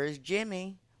 where is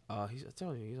Jimmy? I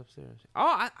tell you, he's upstairs.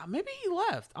 Oh, maybe he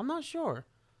left. I'm not sure.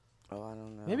 Oh, I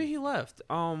don't know. Maybe he left.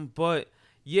 But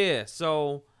yeah.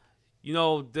 So, the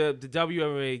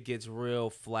WNBA gets real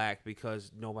flack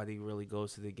because nobody really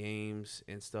goes to the games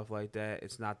and stuff like that.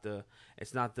 It's not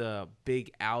the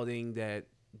big outing that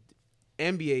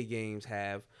NBA games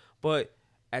have. But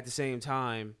at the same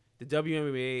time, the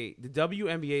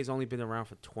WNBA has only been around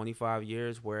for 25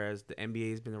 years, whereas the NBA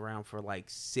has been around for like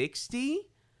 60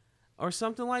 or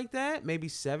something like that, maybe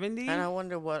 70. And I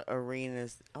wonder what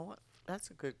arenas.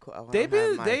 That's a good question.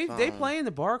 They play in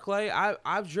the Barclay.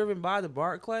 I've driven by the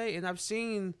Barclay and I've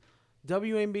seen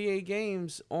WNBA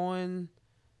games on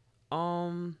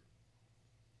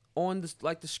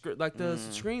the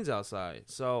screens outside.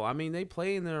 So I mean, they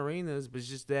play in the arenas, but it's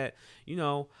just that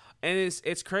and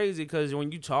it's crazy because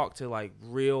when you talk to like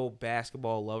real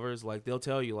basketball lovers, like they'll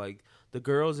tell you like the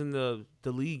girls in the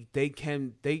league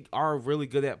they are really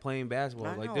good at playing basketball.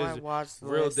 I like know, there's I watched the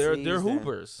real last they're season.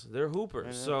 hoopers. They're hoopers.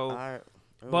 And So it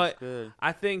was but good.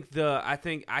 I think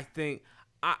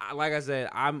like I said,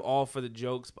 I'm all for the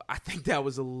jokes, but I think that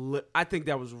was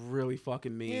really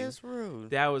fucking mean. Yeah, it's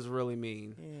rude. That was really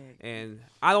mean. Yeah. And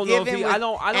I don't know if he, I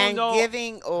don't know.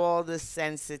 Giving all the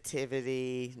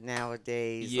sensitivity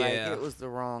nowadays, Yeah. like it was the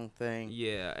wrong thing.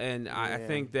 Yeah, and I Yeah.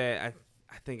 think that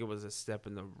I think it was a step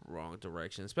in the wrong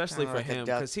direction, especially Kinda for like a him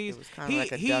duck- because it was kinda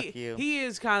like a duck you. he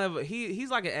is kind of he's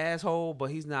like an asshole,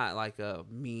 but he's not like a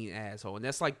mean asshole, and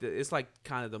that's like it's like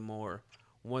kind of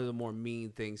one of the more mean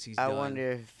things he's I done.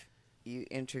 wonder if you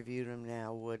interviewed him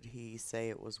now, would he say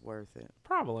it was worth it?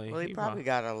 Probably. Well, he probably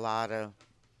got a lot of.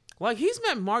 Like he's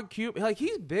met Mark Cuban, like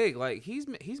he's big. Like he's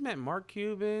met Mark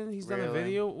Cuban. He's done a Really?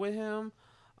 video with him.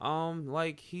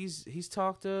 Like he's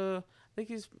talked to. I think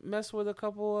he's messed with a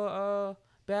couple of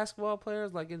basketball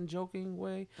players, like in a joking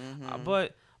way. Mhm.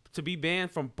 But to be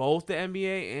banned from both the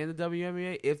NBA and the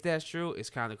WNBA, if that's true, it's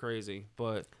kind of crazy.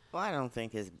 But Well, I don't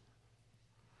think his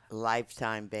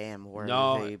lifetime ban worthy,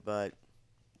 No. but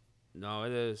no,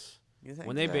 it is. you think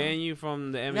When they so? ban you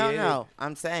from the NBA, No.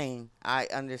 I'm saying I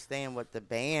understand what the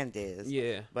ban is.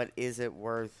 Yeah. But is it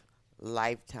worth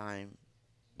lifetime?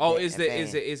 Oh, ban-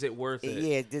 is it worth it?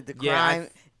 Yeah. Did the Yeah, I crime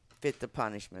fit the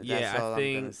punishment? Yeah, That's all I I'm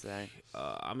think. gonna say.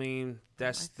 I mean,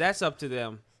 that's up to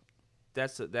them.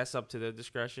 That's up to their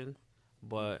discretion.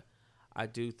 But I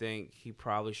do think he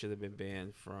probably should have been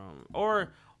banned from, or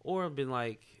been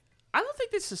like, I don't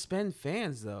think they suspend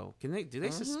fans though. Can they? Do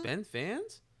they suspend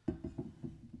fans?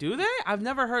 Do they? I've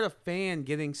never heard a fan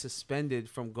getting suspended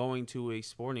from going to a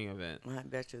sporting event. I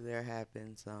bet you there have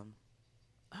been some.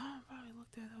 Oh, I'll probably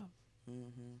look that up.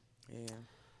 Yeah.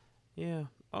 Yeah.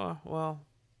 Oh, well,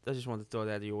 I just wanted to throw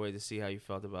that your way to see how you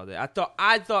felt about it. I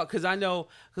thought, because I know,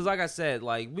 because like I said,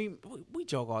 like, we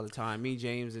joke all the time, me,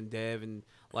 James, and Dev, and,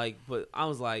 like, but I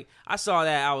was like, I saw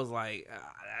that, I was like,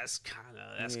 that's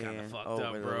kind of fucked over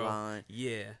up, the bro. line.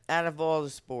 Yeah. Out of all the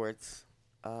sports,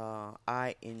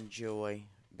 I enjoy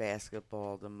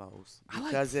basketball the most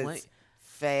because it's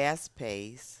fast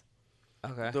paced.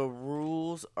 Okay. The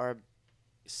rules are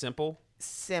simple,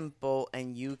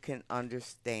 and you can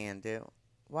understand it.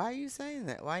 Why are you saying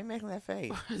that? Why are you making that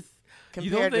face? You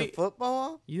Compared to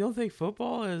football? You don't think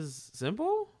football is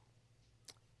simple?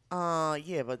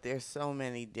 Yeah, but there's so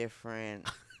many different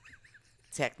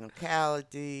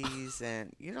technicalities,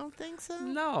 and you don't think so?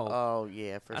 No. Oh,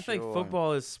 yeah, for sure. I think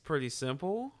football is pretty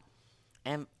simple.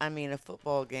 And I mean, a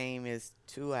football game is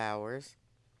 2 hours.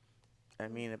 I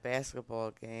mean, a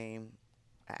basketball game,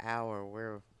 an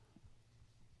hour.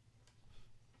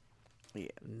 Yeah,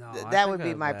 No, that would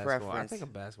be my preference. I think a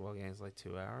basketball game is like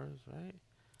 2 hours, right?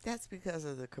 That's because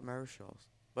of the commercials.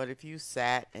 But if you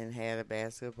sat and had a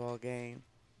basketball game,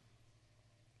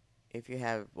 if you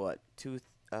have two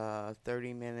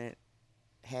 30-minute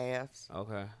halves,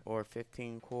 okay, or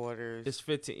 15 quarters, it's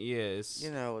 15. Yeah,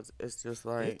 it's it's just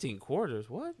like 15 quarters.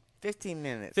 What? 15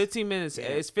 minutes. 15 minutes. Yeah.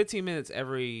 It's 15 minutes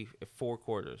every 4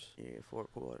 quarters. Yeah, 4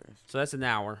 quarters. So that's an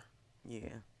hour. Yeah.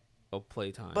 Of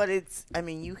playtime. But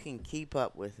you can keep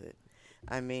up with it.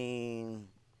 I mean,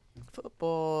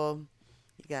 football,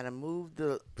 you got to move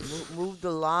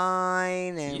the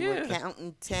line, and we're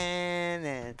counting 10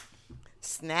 and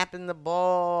snapping the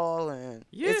ball, and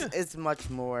it's much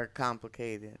more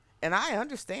complicated. And I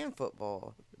understand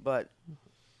football, but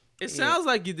it sounds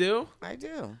like you do. I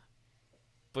do.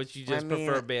 But you just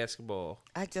prefer basketball.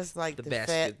 I just like the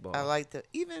basketball. I like the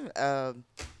even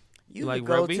you like could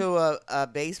go rugby? to a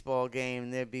baseball game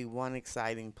and there'd be one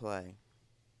exciting play.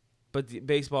 But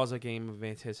baseball's a game of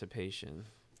anticipation.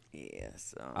 Yeah,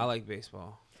 so I like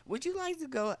baseball. Would you like to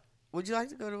go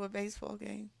to a baseball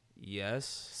game?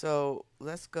 Yes. So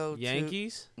let's go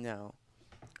Yankees? No.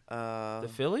 The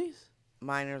Phillies?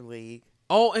 Minor league.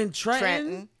 Oh, and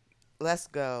Trenton? Let's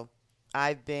go.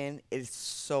 I've been. It's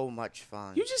so much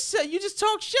fun. You just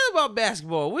talk shit about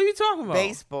basketball. What are you talking about?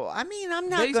 Baseball. I mean, I'm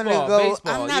not gonna go.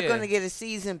 I'm not gonna get a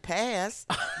season pass.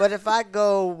 But if I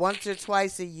go once or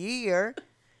twice a year,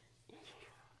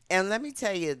 and let me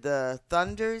tell you, the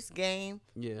Thunder's game.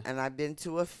 Yeah. And I've been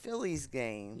to a Phillies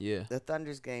game. Yeah. The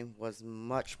Thunder's game was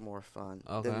much more fun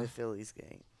than the Phillies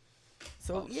game.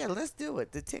 So yeah, let's do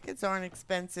it. The tickets aren't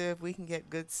expensive. We can get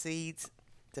good seats.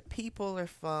 The people are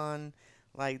fun.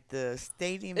 Like, the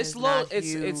stadium is not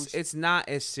huge. It's not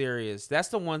as serious. That's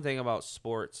the one thing about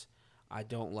sports I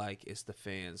don't like is the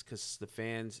fans, because the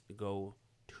fans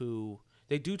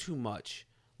they do too much.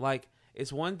 Like,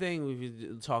 it's one thing if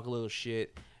you talk a little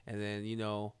shit and then,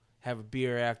 have a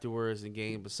beer afterwards and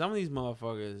game, but some of these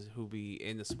motherfuckers who be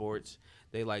in the sports,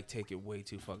 they like take it way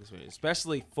too fucking serious.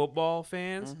 Especially football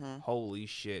fans. Mm-hmm. Holy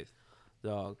shit,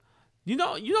 dog. You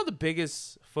know the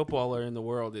biggest footballer in the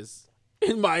world is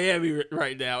in Miami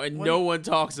right now, and no one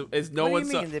talks. What do you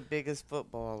mean the biggest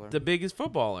footballer? The biggest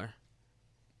footballer.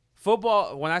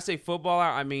 Football. When I say footballer,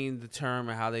 I mean the term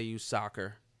and how they use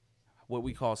soccer, what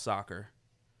we call soccer.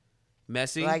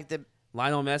 Messi,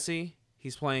 Lionel Messi.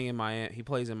 He's playing in Miami. He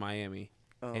plays in Miami,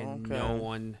 and no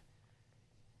one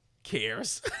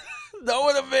cares. No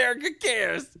one in America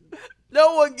cares.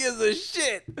 No one gives a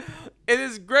shit. It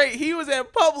is great. He was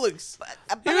at Publix.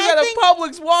 He was at a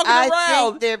Publix walking around. I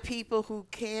think there are people who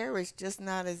care. It's just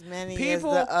not as many as the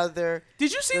other.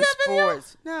 Did you see that video?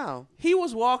 No. He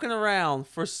was walking around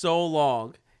for so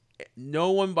long.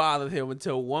 No one bothered him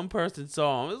until one person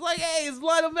saw him. It's like, hey, it's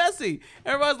Lionel Messi.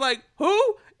 Everybody's like,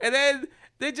 who? And then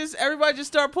everybody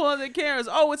just started pulling their cameras.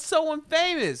 Oh, it's someone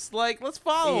famous. Like, let's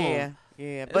follow him.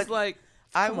 Yeah. But like,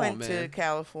 I went to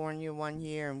California one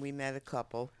year and we met a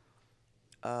couple.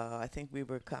 I think we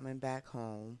were coming back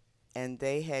home, and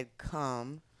they had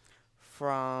come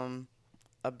from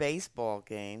a baseball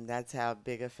game. That's how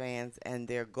big of fans, and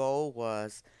their goal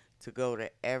was to go to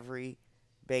every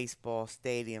baseball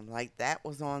stadium. Like, that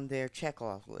was on their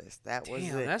checkoff list. That was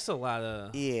it. That's a lot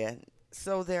of. Yeah.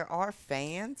 So there are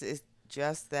fans. It's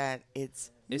just that it's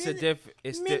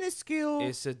minuscule.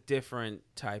 It's a different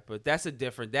type of. That's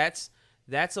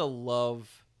a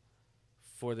love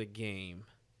for the game.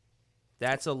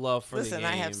 That's a love for the game. Listen,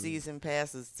 I have season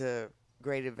passes to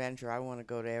Great Adventure. I want to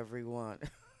go to every one.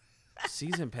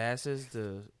 Season passes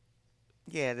to.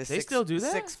 Yeah, They still do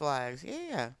that? Six Flags.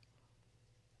 Yeah.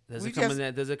 Does We it come in just-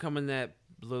 that? Does it come in that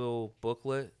little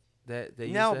booklet that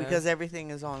they? No, used to because have? everything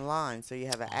is online, so you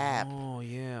have an app. Oh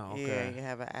yeah. Okay. Yeah, you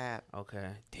have an app. Okay.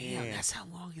 Damn, Yeah. that's how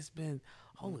long it's been.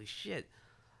 Holy shit.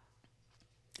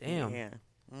 Damn. Yeah.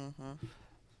 Mm-hmm.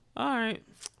 All right.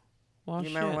 Well, You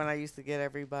remember shit. when I used to get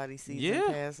everybody season Yeah.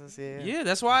 passes? Yeah. Yeah,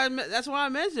 that's why I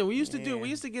mentioned we used to do. Yeah. We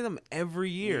used to get them every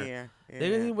year. Yeah.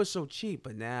 They were so cheap,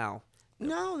 but now.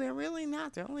 No, they're really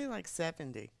not. They're only like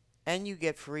 70. And you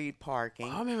get free parking.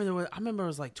 I remember it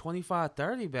was like 25,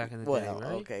 30 back in the day, right?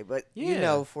 Okay, but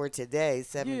Yeah. for today,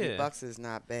 $70 Yeah. is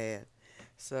not bad.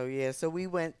 So yeah, so we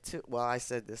went to I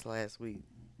said this last week,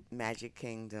 Magic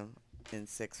Kingdom in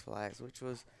Six Flags, which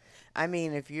was, I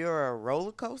mean, if you're a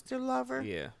roller coaster lover,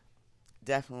 Yeah.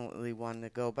 definitely one to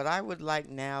go. But I would like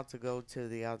now to go to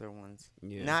the other ones.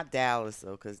 Yeah. Not Dallas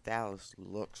though, because Dallas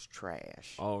looks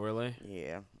trash. Oh, really?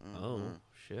 Yeah. Oh, mhm.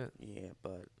 shit. Yeah,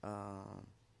 but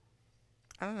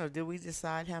I don't know. Did we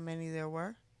decide how many there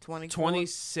were?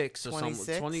 26 or something.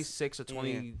 26? 26 or Yeah.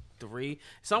 23.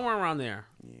 Somewhere around there.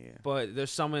 Yeah. But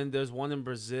there's one in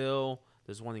Brazil.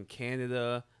 There's one in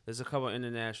Canada. There's a couple of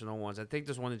international ones. I think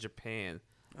there's one in Japan.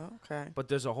 Okay. But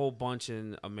there's a whole bunch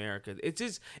in America.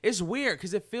 It's weird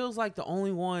because it feels like the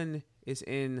only one is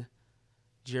in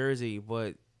Jersey.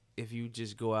 But if you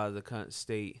just go out of the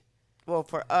state, Well,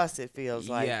 for us, it feels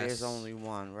like Yes. there's only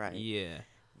one, right? yeah.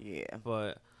 Yeah.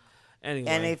 But anyway,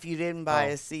 And if you didn't buy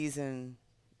Oh. a season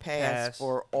pass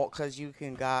for all, because you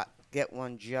can get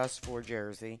one just for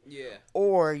Jersey, yeah.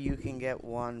 or you can get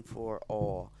one for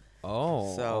all.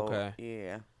 Oh, So okay.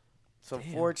 yeah. So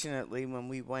Damn. fortunately, when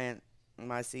we went,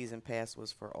 my season pass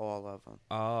was for all of them.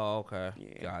 Oh, okay.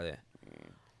 Yeah. Got it.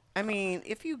 I mean,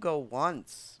 if you go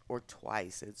once or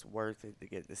twice, it's worth it to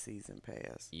get the season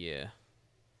pass. Yeah.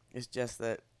 It's just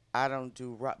that I don't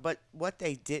do but what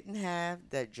they didn't have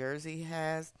that Jersey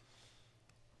has,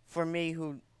 for me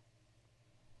who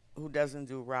doesn't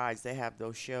do rides, they have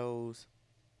those shows.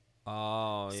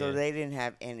 Oh, yeah. So they didn't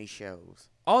have any shows.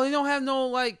 Oh, they don't have no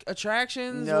like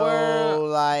attractions. No, where...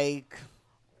 like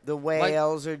the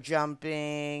whales are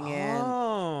jumping and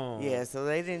Oh. yeah, so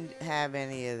they didn't have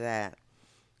any of that,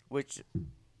 which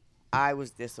I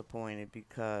was disappointed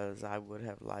because I would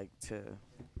have liked to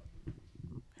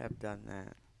have done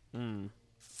that. Mm.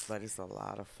 But it's a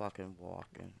lot of fucking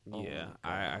walking. Oh Yeah,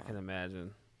 my I God. can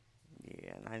imagine.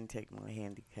 Yeah, and I didn't take my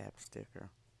handicap sticker.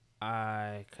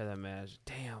 I could imagine.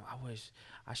 Damn,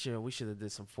 we should have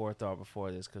did some forethought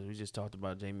before this because we just talked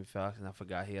about Jamie Foxx and I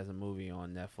forgot he has a movie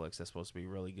on Netflix that's supposed to be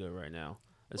really good right now.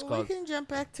 It's Well, called. we can jump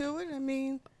back to it. I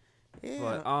mean, yeah.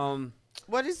 But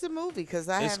What is the movie? Because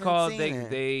I it's haven't called seen it.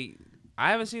 they. I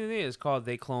haven't seen it either. It's called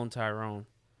They Clone Tyrone.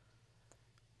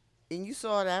 And you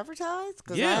saw it advertised?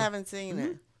 Because Yeah. I haven't seen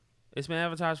it. It's been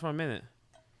advertised for a minute.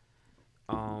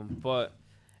 But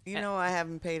You know, I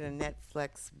haven't paid a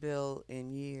Netflix bill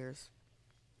in years.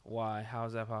 why? How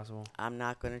is that possible? I'm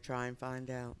not going to try and find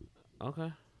out.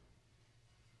 Okay.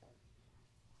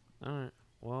 All right.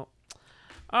 Well.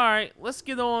 All right. Let's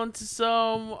get on to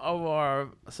some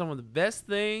of the best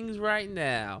things right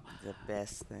now. The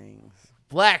best things.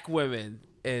 Black women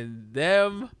and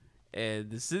them and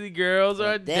the city girls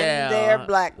are Them down. there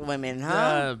black women,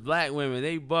 huh? Black women,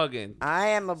 they bugging. I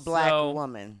am a black So-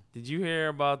 woman. Did you hear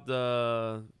about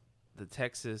the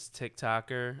Texas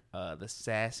TikToker, the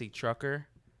sassy trucker?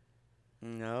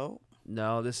 No.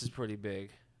 No, this is pretty big.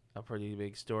 A pretty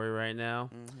big story right now.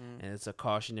 Mm-hmm. And it's a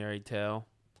cautionary tale.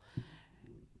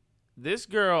 This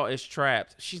girl is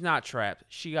trapped. She's not trapped.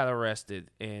 She got arrested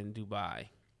in Dubai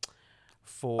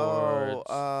for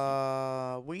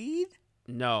Weed?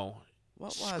 no What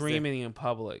was screaming in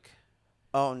public.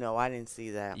 Oh, no, I didn't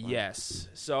see that one. Yes.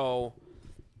 So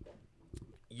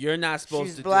you're not supposed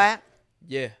She's to. black?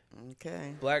 Yeah,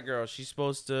 Okay. black girl. She's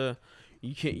supposed to.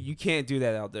 You can't do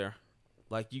that out there.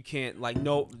 Like you can't. Like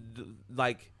no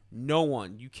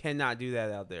one. You cannot do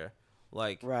that out there.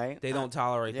 Like Right. they don't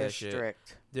tolerate They're that shit.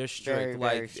 strict. They're strict. Very,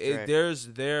 like very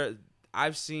strict.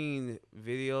 I've seen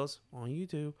videos on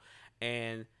YouTube,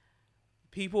 and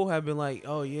people have been like,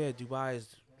 "Oh yeah, Dubai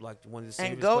is like one of the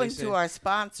safest And going places." to our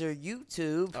sponsor,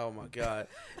 YouTube. Oh my god,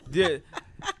 they've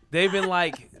been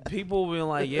like, people been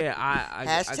like, "Yeah, I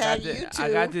got Hashtag this, YouTube.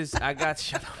 I got this, I got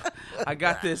shut up.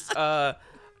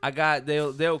 I got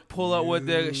this. They'll pull up with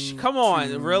their. Come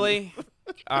on, really?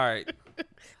 All right,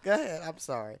 Go ahead. I'm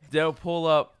sorry. they'll pull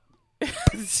up.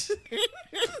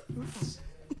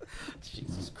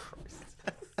 Jesus Christ.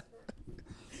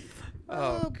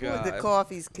 Oh boy, God. the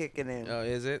coffee's kicking in. Oh,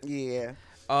 is it? Yeah.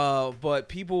 But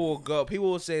people will go.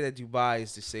 People will say that Dubai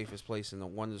is the safest place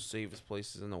one of the safest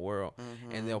places in the world,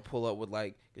 and they'll pull up with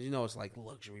like, cause it's like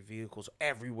luxury vehicles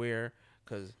everywhere,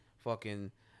 cause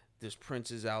fucking there's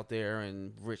princes out there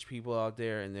and rich people out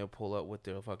there, and they'll pull up with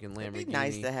their fucking Lamborghini. It'd be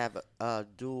nice to have a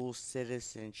dual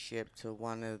citizenship to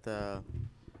one of the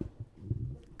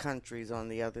countries on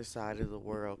the other side of the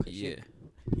world. 'Cause you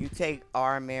take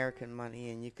our American money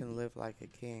and you can live like a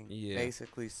king. Yeah.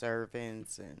 Basically,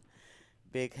 servants and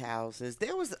big houses.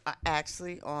 There was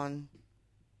actually on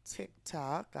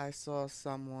TikTok, I saw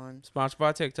someone. Sponsored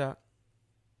by TikTok.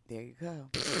 There you go.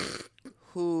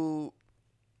 Who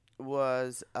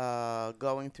was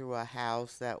going through a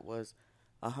house that was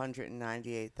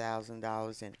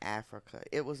 $198,000 in Africa.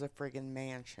 It was a friggin'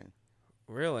 mansion.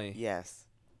 Really? Yes.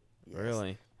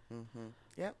 Really? Mm-hmm.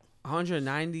 Yep.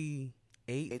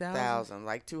 198,000?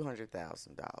 Like $200,000.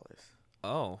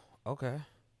 Oh, okay.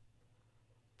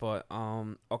 But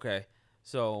okay.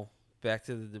 So back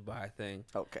to the Dubai thing.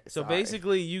 Okay. So sorry.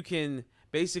 basically, you can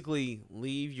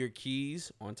leave your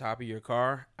keys on top of your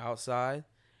car outside,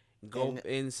 go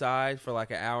inside for like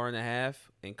an hour and a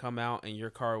half, and come out, and your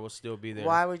car will still be there.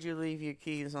 Why would you leave your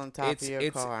keys on top of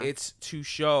your car? It's to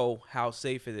show how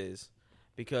safe it is,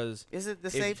 because is it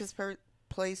the safest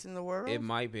place in the world? It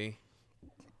might be.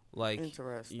 Like,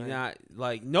 interesting. You're not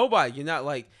like nobody. You're not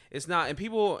like it's not, and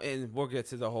people, and we'll get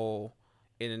to the whole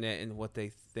internet and what they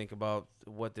think about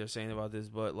what they're saying about this,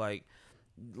 but like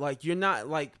you're not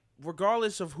like,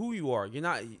 regardless of who you are, you're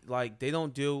not like, they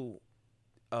don't do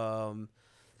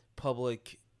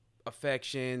public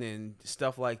affection and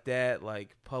stuff like that,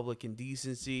 like public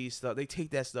indecency stuff. They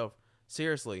take that stuff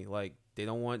seriously. Like, they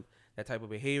don't want that type of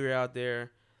behavior out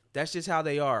there. That's just how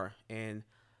they are. And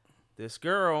this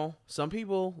girl, some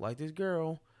people like this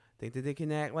girl think that they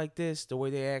can act like this the way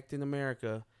they act in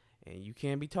America, and you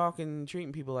can't be talking and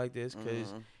treating people like this,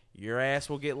 because your ass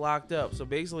will get locked up. So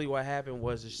basically what happened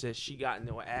was that she got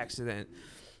into an accident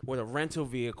with a rental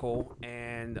vehicle,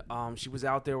 and she was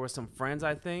out there with some friends,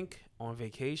 I think, on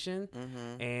vacation,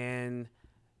 and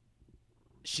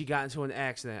she got into an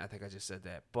accident. I think I just said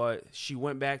that, but she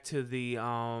went back to the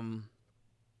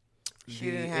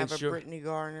she didn't have a Brittney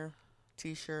Griner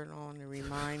t-shirt on to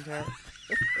remind her.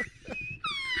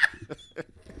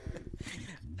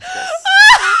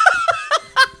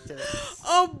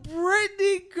 A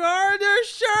Brittney Griner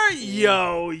shirt?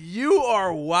 Yo, you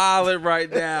are wildin'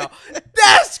 right now.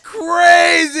 That's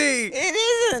crazy. It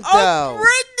isn't, though. A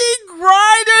Brittney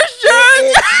Griner shirt?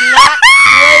 It's not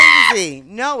crazy.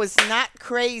 No, it's not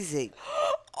crazy.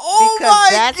 Oh because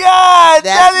my God, that's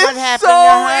that what is happened so to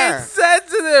her.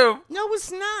 insensitive. No,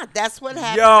 it's not. That's what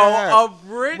happened Yo, to her. a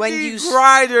Brittney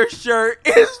Griner shirt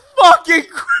is fucking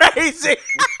crazy.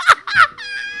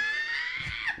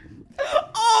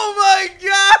 Oh my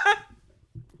God.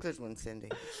 Good one, Cindy.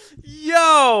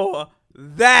 Yo,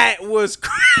 that was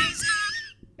crazy.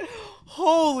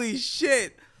 Holy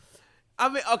shit. I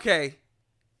mean, okay.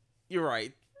 You're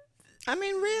right. I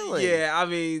mean, really. Yeah, I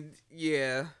mean,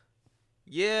 yeah.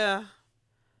 Yeah.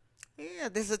 Yeah,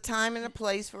 there's a time and a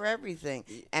place for everything.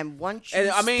 And once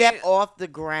you I mean, step off the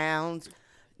ground,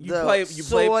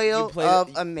 soil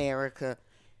of America,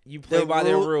 you play by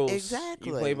their rules.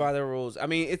 Exactly. You play by their rules. I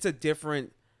mean, it's a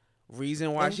different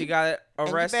reason why she got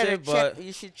arrested, but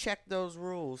you should check those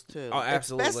rules too. Oh,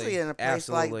 absolutely. Especially in a place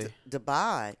like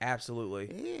Dubai.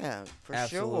 Absolutely. Yeah, for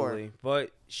absolutely. sure.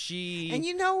 But she... And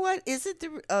you know what? Is it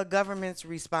the government's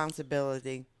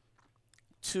responsibility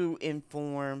to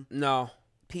inform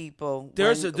people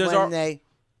there's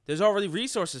already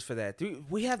resources for that.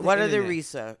 We have the What internet. are the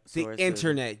resources? The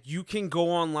internet. You can go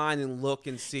online and look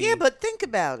and see. Yeah, but think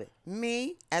about it.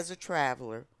 Me, as a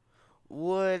traveler,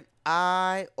 would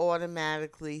I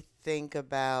automatically think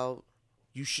about...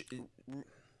 You should...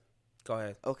 Go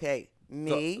ahead. Okay,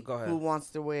 me, go ahead. who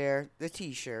wants to wear the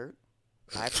T-shirt,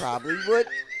 I probably would...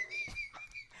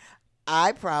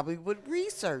 I probably would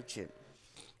research it.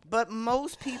 But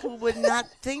most people would not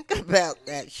think about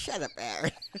that. Shut up,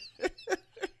 Aaron.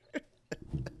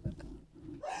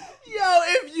 Yo,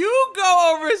 if you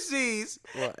go overseas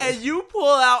and you pull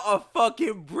out a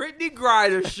fucking Brittney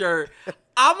Griner shirt,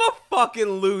 I'ma fucking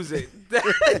lose it.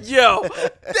 Yo,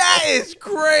 that is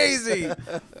crazy.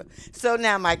 So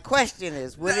now my question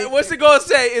is, what's it gonna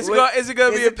say? Is it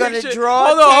gonna be a picture?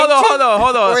 Draw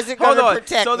hold on. Or is it gonna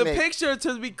protect So the me? picture,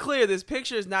 to be clear, this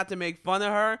picture is not to make fun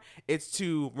of her. It's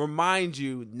to remind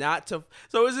you not to.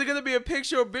 So is it gonna be a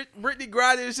picture of Brittney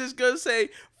Griner? It's just gonna say,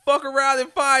 fuck around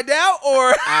and find out,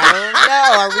 or I don't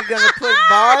know. Are we gonna put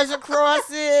bars across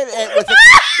it and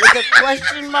with a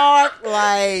question mark?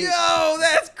 Like, yo,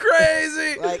 that's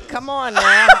crazy. like, come on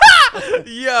now.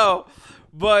 Yo,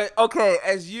 but okay,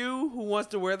 as you who wants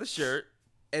to wear the shirt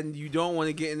and you don't want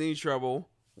to get in any trouble,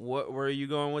 where are you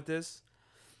going with this?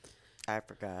 I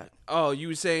forgot. Oh, you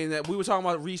were saying that we were talking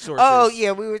about resources. Oh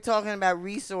yeah, we were talking about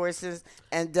resources,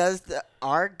 and does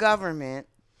our government,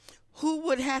 who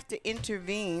would have to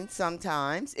intervene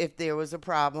sometimes if there was a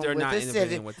problem They're with not a intervening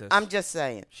citizen? with this. I'm just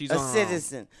saying, She's a on her own.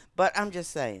 citizen. But I'm just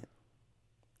saying,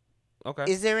 Okay.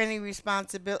 is there any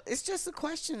responsibility? It's just a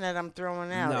question that I'm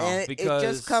throwing out, No, and it because-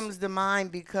 just comes to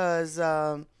mind because,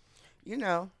 you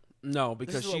know, No, this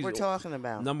because is what she's we're talking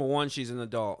about. number one, she's an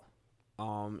adult,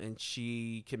 and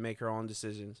she can make her own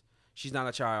decisions. She's not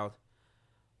a child.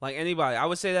 Like anybody, I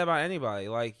would say that about anybody.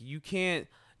 Like you can't,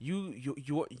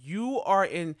 you are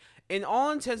in all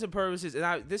intents and purposes,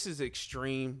 and this is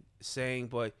extreme saying,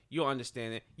 but you'll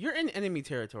understand it. You're in enemy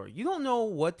territory. You don't know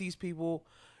what these people,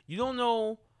 you don't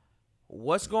know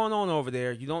what's going on over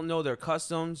there. You don't know their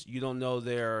customs. You don't know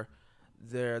the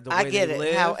way I get they it.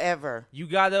 live. However, You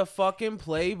gotta fucking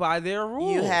play by their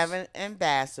rules. you have an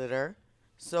ambassador,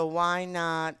 so why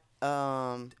not?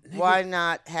 Why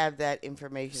not have that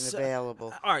information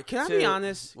available? All right, can I be to-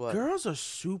 honest? what? Girls are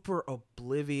super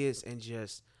oblivious and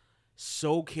just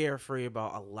so carefree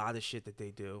about a lot of shit that they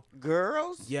do.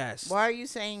 Girls? Yes. Why are you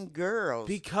saying girls?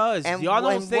 Because And y'all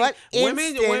don't in think what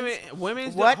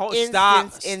women. what Stop.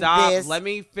 instance in Stop. this- Let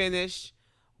me finish.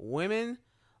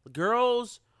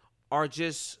 Girls are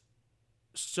just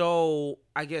so,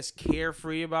 I guess,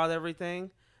 carefree about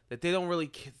everything that they don't really.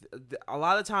 A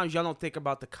lot of times, y'all don't think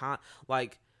about the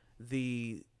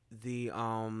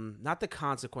not the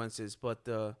consequences, but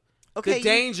the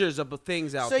dangers of the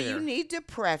things out so there. you need to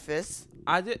preface.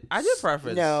 I did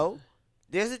preface. No.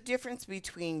 There's a difference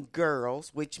between girls,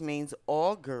 which means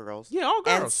all girls. Yeah, all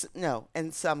girls.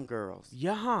 And some girls.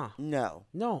 Yeah. No.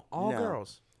 No, all No.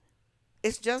 girls.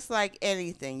 It's just like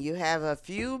anything. You have a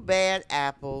few bad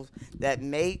apples that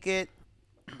make it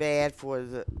bad for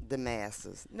the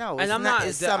masses. No, it's And I'm not. not.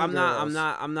 It's some I'm girls.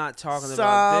 not talking some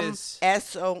about this.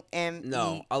 SOME.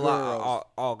 No, a girls. lot.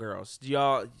 All girls.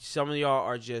 Some of y'all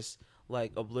are just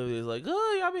like oblivious. Like,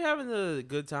 oh, y'all be having a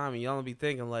good time, and y'all don't be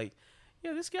thinking like,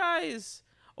 yeah, this guy is,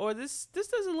 or this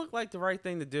doesn't look like the right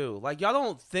thing to do. Like, y'all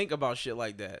don't think about shit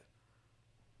like that.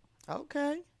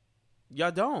 Okay. Y'all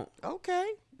don't.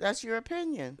 Okay. That's your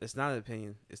opinion. It's not an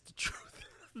opinion. It's the truth.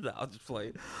 No, I'll just play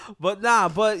it.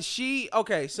 But she,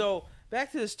 okay, so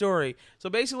back to the story. So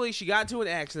basically, she got into an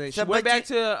accident. She went back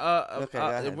to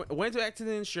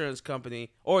the insurance company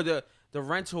or the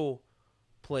rental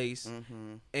place,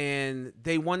 and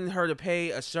they wanted her to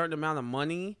pay a certain amount of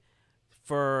money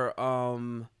for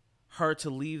her to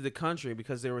leave the country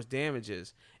because there was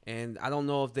damages. And I don't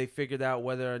know if they figured out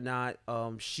whether or not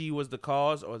she was the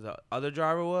cause or the other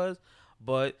driver was,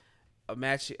 but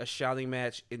a shouting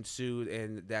match ensued,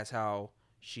 and that's how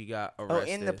she got arrested.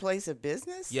 Oh, in the place of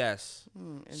business? Yes.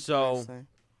 So Interesting.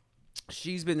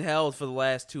 she's been held for the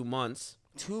last 2 months.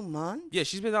 2 months? Yeah,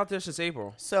 she's been out there since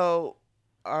April. So,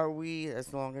 are we?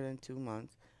 That's longer than 2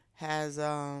 months. Has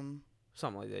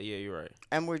Something like that. Yeah, you're right.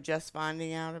 and we're just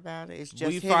finding out about it. It's just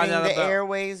We hitting find out the about-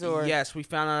 airways, or Yes, we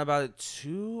found out about it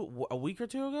a week or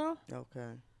two ago.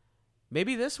 okay.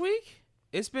 Maybe this week.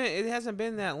 It hasn't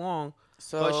been that long.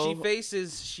 So, But she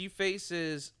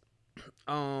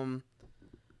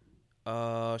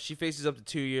faces up to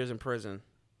 2 years in prison.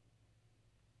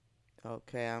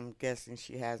 okay, I'm guessing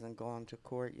she hasn't gone to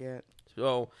court yet.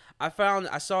 So I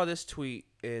saw this tweet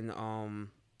in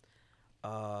on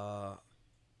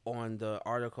the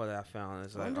article that I found.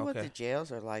 It's I like, wonder what okay, the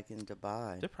jails are like in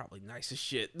Dubai. they're probably nice as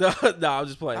shit. No, I'm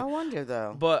just playing. I wonder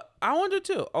though. But I wonder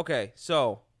too. Okay,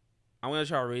 so I'm gonna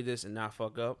try to read this and not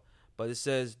fuck up. But it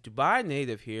says Dubai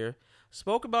native here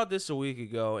spoke about this a week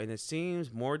ago, and it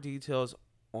seems more details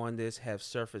on this have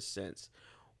surfaced since.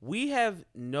 We have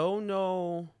no.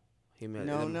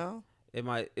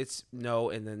 It's no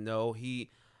and then no.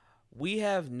 We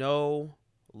have no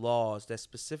laws that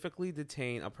specifically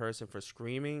detain a person for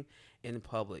screaming in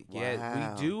public. Wow. Yet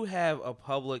we do have a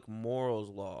public morals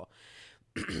law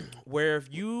where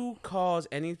if you cause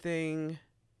anything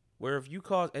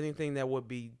that would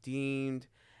be deemed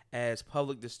as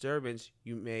public disturbance,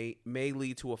 you may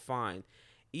lead to a fine.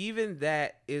 Even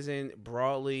that isn't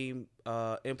broadly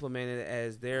implemented,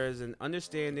 as there is an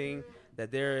understanding that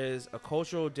there is a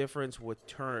cultural difference with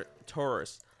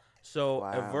tourists. So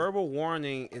a Wow. verbal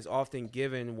warning is often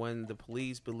given when the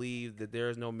police believe that there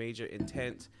is no major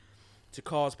intent to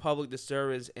cause public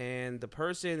disturbance, and the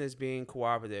person is being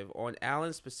cooperative on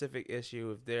Alan's specific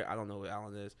issue. If they're, I don't know who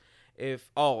Alan is. I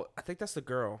think that's the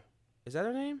girl. Is that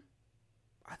her name?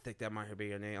 I think that might be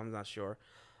her name. I'm not sure.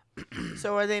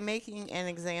 So are they making an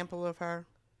example of her?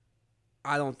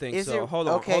 I don't think Is so. it- Hold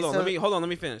on. okay, so- Let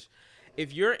me finish.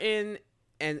 If you're in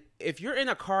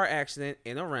a car accident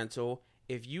in a rental,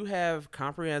 if you have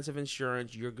comprehensive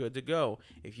insurance, you're good to go.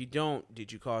 If you don't,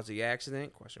 did you cause the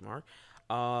accident? Question mark.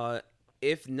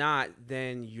 If not,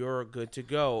 then you're good to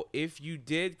go. If you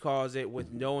did cause it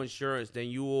with no insurance, then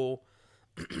you will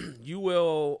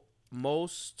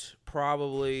most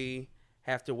probably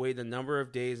have to wait a number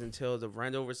of days until the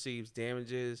rental receives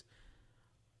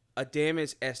a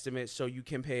damage estimate so you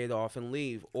can pay it off and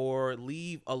leave, or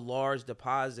leave a large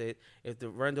deposit if the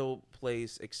rental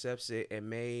place accepts it,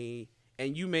 and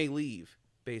you may leave,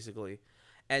 basically.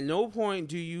 At no point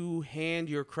do you hand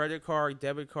your credit card,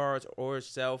 debit cards, or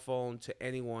cell phone to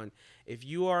anyone. If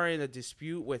you are in a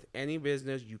dispute with any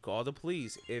business, you call the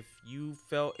police. If you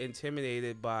felt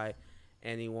intimidated by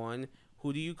anyone,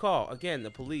 who do you call? Again,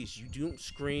 the police. You don't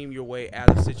scream your way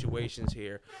out of situations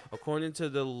here. According to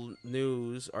the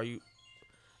news,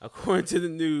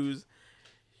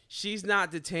 she's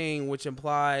not detained, which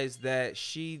implies the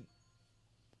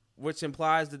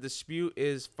dispute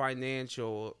is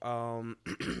financial.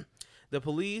 The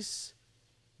police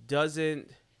doesn't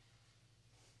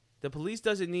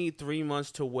need 3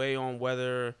 months to weigh on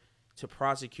whether to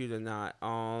prosecute or not.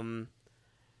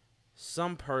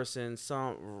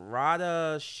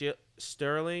 Rada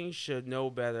Sterling should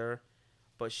know better,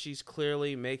 but she's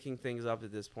clearly making things up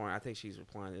at this point. I think she's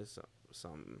replying to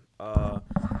something.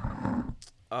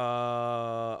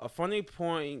 A funny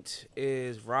point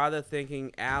is Rada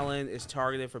thinking Alan is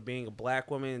targeted for being a black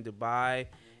woman in Dubai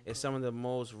is some of the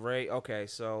most okay,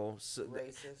 so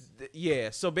Racist.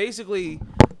 yeah, so basically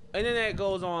internet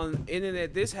goes on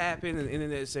this happened, and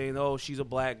internet saying, oh, she's a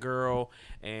black girl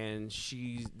and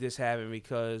this happened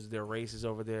because they're racist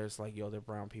over there. It's like, yo, they're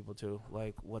brown people too.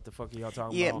 Like, what the fuck are y'all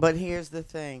talking about? Yeah, but here's the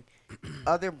thing.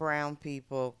 Other brown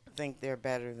people think they're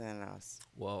better than us.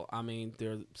 Well, I mean,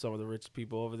 they're some of the rich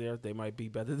people over there. They might be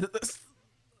better than us.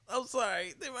 I'm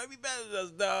sorry, they might be better than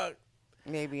us, dog.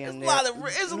 Maybe There's in a lot of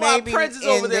prejudice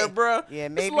over there, bro. Yeah,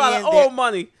 There's maybe a lot of old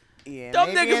money. Yeah,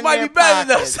 Them maybe niggas in might their be better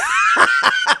than pockets. us.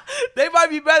 They might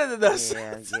be better than us.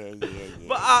 Yeah.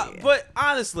 But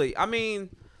honestly, I mean,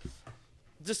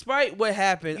 despite what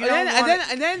happened, You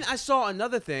and then I saw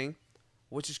another thing,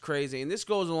 which is crazy, and this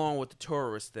goes along with the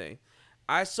tourist thing.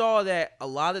 I saw that a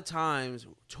lot of times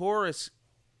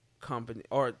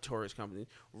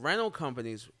rental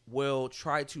companies will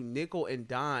try to nickel and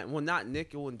dime. Well, not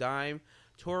nickel and dime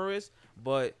tourists,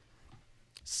 but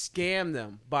scam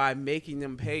them by making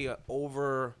them pay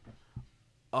over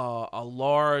a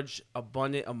large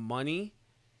abundant of money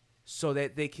so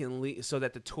that they can leave, so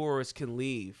that the tourists can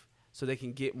leave, so they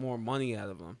can get more money out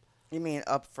of them. You mean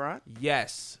up front?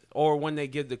 Yes, or when they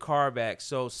give the car back.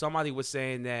 So somebody was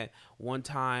saying that one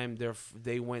time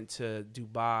they went to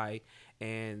Dubai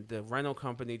and the rental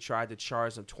company tried to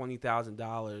charge them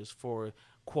 $20,000 for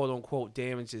quote unquote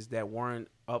damages that weren't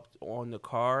up on the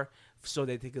car, so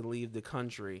that they could leave the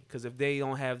country. Because if they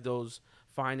don't have those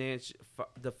finances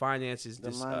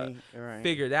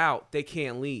figured out, they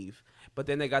can't leave. But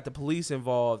then they got the police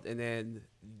involved, and then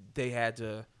they had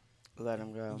to let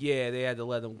them go. Yeah, they had to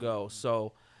let them go.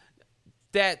 So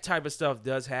that type of stuff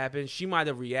does happen. She might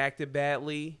have reacted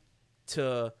badly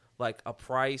to like a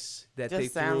price that Just they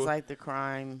sounds threw. like the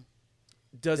crime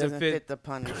doesn't fit the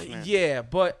punishment. Yeah,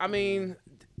 but I mean,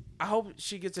 I hope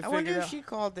she gets it I figured wonder if out. she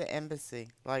called the embassy.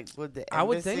 Like, would the I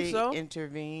would think embassy so.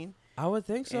 intervene I would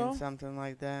think so. in something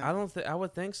like that? I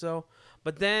would think so.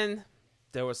 But then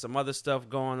there was some other stuff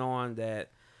going on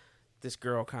that this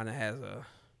girl kind of has a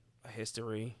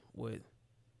history with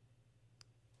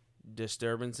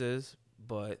disturbances,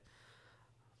 but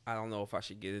I don't know if I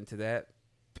should get into that.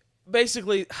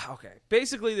 Basically,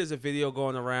 there's a video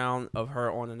going around of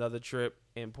her on another trip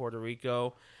in Puerto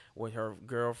Rico with her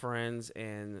girlfriends,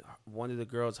 and one of the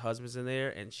girls' husbands in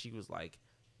there, and she was like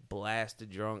blasted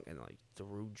drunk and like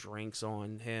threw drinks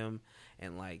on him,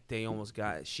 and like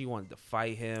she wanted to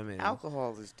fight him. And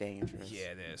alcohol is dangerous.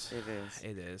 Yeah, it is. It is.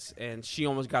 It is. And she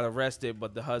almost got arrested,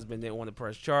 but the husband didn't want to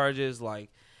press charges.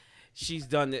 Like, she's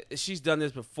done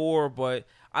this before, but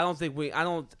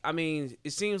I mean,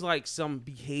 it seems like some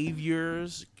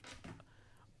behaviors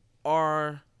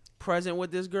are present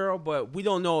with this girl, but we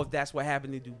don't know if that's what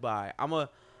happened in Dubai. I'm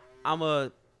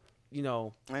a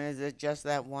And is it just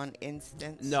that one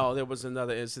instance? No, there was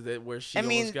another incident where she I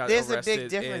mean, almost got there's arrested a big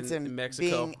difference in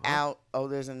Mexico. being out. Oh,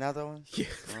 there's another one. Yeah.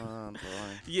 Oh boy.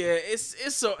 Yeah,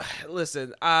 it's so.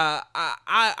 Listen, either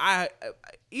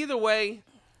way,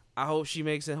 I hope she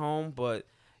makes it home. But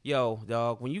yo,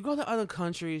 dog, when you go to other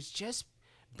countries, just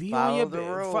be on your Follow the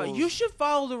rules. You should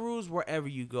follow the rules wherever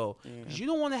you go, because you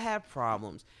don't want to have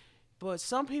problems. But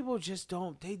some people just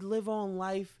don't. They live on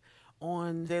life.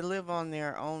 They live on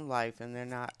their own life, and they're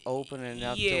not open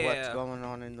enough to what's going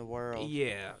on in the world.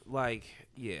 Yeah,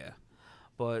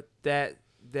 but that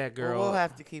girl. Well, we'll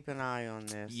have to keep an eye on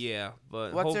this. Yeah,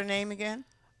 but what's her name again?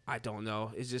 I don't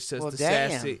know. It just says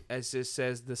sassy. It just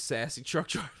says the sassy truck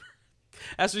driver.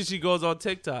 That's when she goes on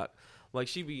TikTok. Like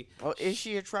she be. Oh, is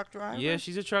she a truck driver? Yeah,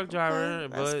 she's a truck driver.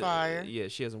 Okay, that's fire. Yeah,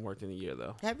 she hasn't worked in a year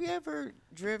though. Have you ever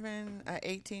driven an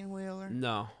 18-wheeler?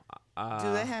 No.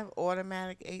 Do they have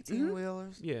automatic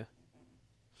 18-wheelers? Yeah.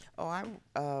 Oh, I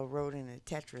rode in a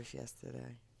Tetris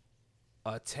yesterday.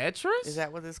 A Tetris? Is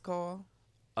that what it's called?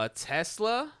 A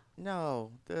Tesla?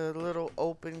 No, the little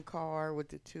open car with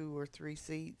the 2 or 3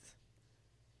 seats.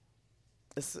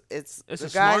 It's a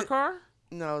smart car?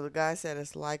 No, the guy said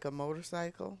it's like a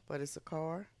motorcycle, but it's a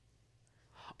car.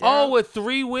 Oh, with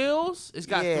 3 wheels? It's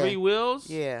got 3 wheels?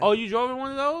 Yeah. Oh, you drove in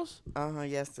one of those?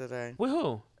 Yesterday. With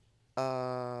who?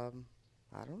 I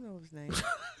don't know his name.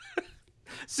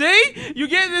 See? You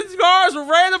get in these cars with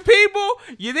random people.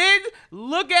 You didn't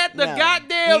look at the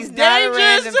goddamn he's dangers. Not a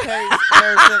random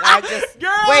person. I just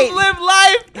girls live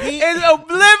life in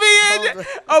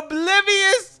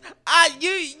oblivious.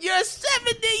 You're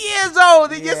 70 years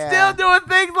old and you're still doing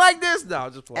things like this. No,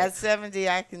 just playing. At 70,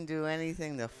 I can do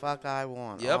anything the fuck I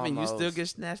want. Yep, almost. And you still get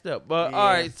snatched up. But all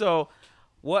right, so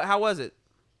how was it?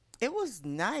 It was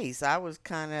nice. I was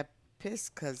kind of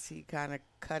pissed because he kind of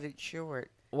cut it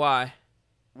short. Why?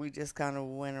 We just kind of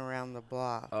went around the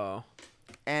block. Oh.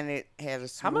 And it had a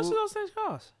smooth... How much do those things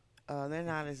cost? They're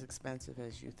not as expensive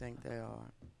as you think they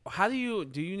are. How do you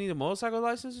need a motorcycle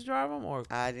license to drive them, or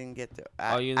I didn't get the.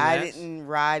 I didn't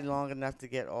ride long enough to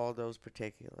get all those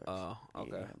particulars. Oh,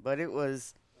 okay. Yeah, but it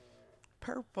was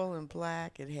purple and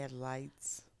black. It had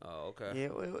lights. Oh, okay. Yeah,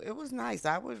 it was nice.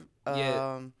 I would.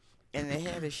 And they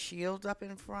had a shield up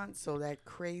in front, so that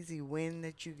crazy wind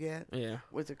that you get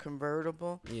with a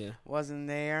convertible wasn't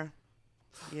there.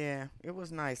 Yeah, it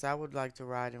was nice. I would like to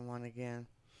ride in one again.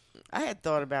 I had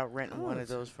thought about renting one of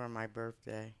those for my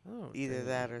birthday. Oh, either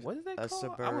that or what is that a called?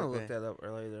 Suburban. I'm gonna look that up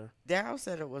later. Daryl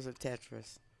said it was a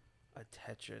Tetris. A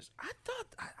Tetris. I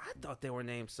thought they were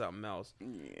named something else.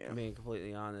 Yeah. I'm being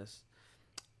completely honest.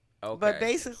 Okay. But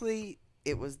basically,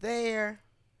 it was there.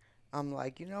 I'm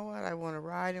like, you know what? I want to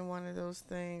ride in one of those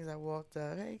things. I walked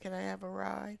up. Hey, can I have a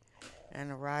ride? And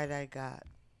a ride I got.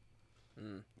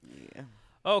 Yeah.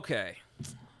 Okay.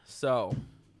 So.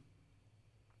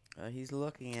 He's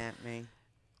looking at me.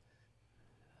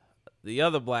 The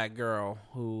other black girl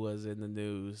who was in the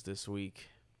news this week.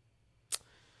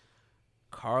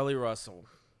 Carly Russell.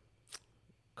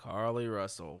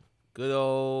 Good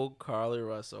old Carly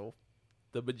Russell.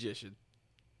 The magician.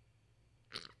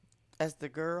 That's the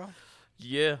girl?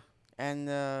 Yeah. And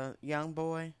the young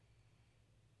boy?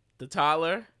 The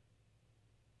toddler?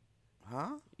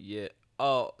 Huh? Yeah.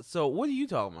 Oh, so what are you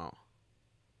talking about?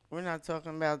 We're not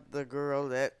talking about the girl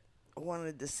that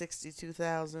wanted the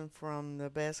 $62,000 from the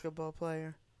basketball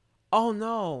player? Oh,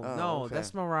 no. Okay.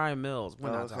 That's Mariah Mills.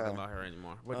 We're not talking about her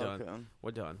anymore. We're done.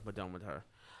 We're done with her.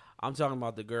 I'm talking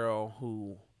about the girl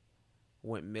who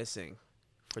went missing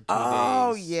for 2 days.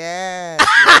 Oh, yes.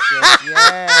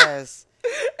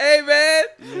 Hey, man.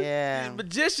 Yeah.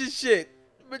 Magician shit.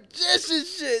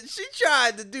 She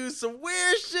tried to do some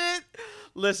weird shit.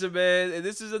 Listen, man, and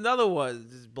this is another one.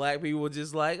 Just black people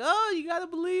just like, oh, you gotta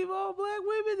believe all black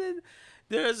women. And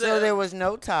there was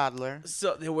no toddler.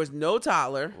 So there was no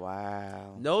toddler.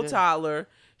 Wow. No toddler.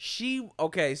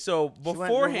 So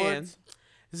beforehand,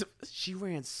 she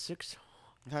ran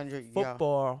 600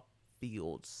 football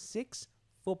fields. 6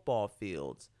 football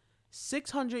fields.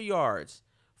 600 yards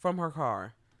from her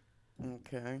car.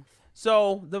 Okay.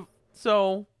 So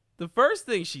the first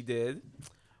thing she did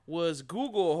was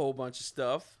Google a whole bunch of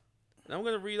stuff. And I'm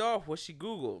going to read off what she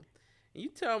Googled. And you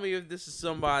tell me if this is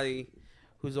somebody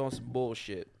who's on some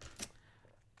bullshit.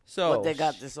 So they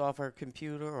got this off her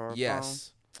computer or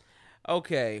yes. Phone?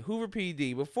 Okay, Hoover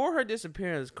PD. Before her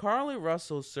disappearance, Carly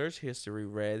Russell's search history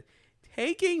read,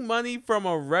 taking money from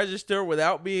a register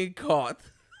without being caught.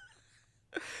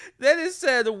 Then it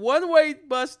said, one-way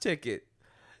bus ticket.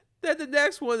 Then the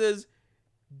next one is,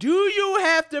 do you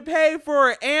have to pay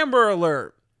for an Amber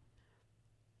Alert?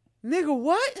 Nigga,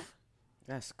 what?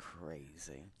 That's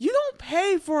crazy. You don't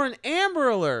pay for an Amber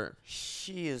Alert.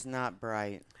 She is not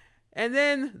bright. And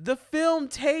then the film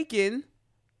Taken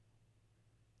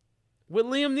with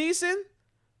Liam Neeson.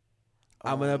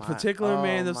 I'm a particular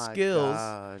man of skills.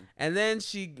 God. And then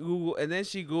she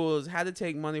Googles how to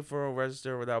take money for a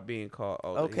register without being caught.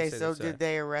 Oh, Okay, so did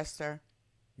they arrest her?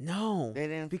 No. They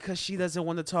didn't. Because she doesn't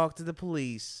want to talk to the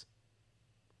police.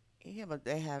 Yeah, but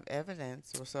they have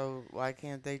evidence, so why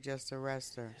can't they just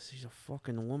arrest her? She's a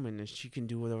fucking woman and she can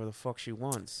do whatever the fuck she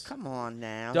wants. Come on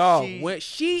now. Dog,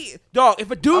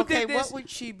 if a dude okay, did this, what would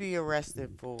she be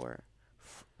arrested for?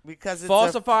 Because it's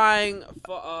falsifying.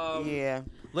 yeah.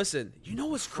 Listen, you know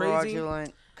what's crazy?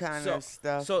 Fraudulent kind of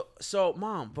stuff. So,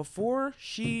 Mom, before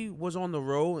she was on the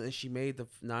road and she made the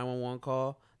 911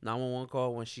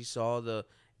 call when she saw the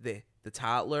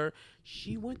toddler,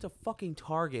 she went to fucking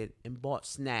Target and bought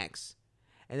snacks.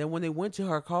 And then when they went to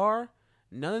her car,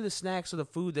 none of the snacks or the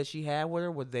food that she had with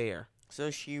her were there.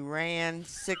 So she ran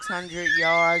 600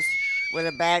 yards with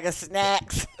a bag of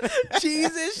snacks.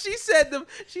 Jesus,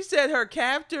 she said her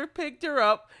captor picked her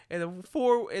up in an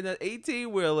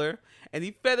 18-wheeler and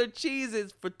he fed her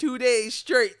cheeses for 2 days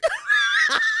straight.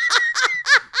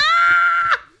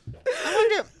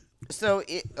 I wonder,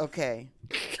 okay.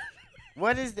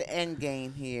 What is the end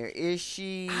game here? Is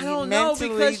she I don't know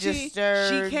because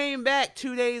disturbed? she came back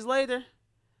 2 days later.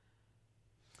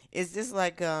 Is this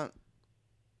like a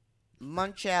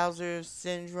Munchausen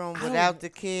syndrome without the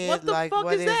kid? What the fuck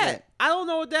what is that? It? I don't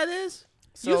know what that is.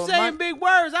 So You saying big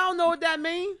words. I don't know what that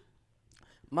means.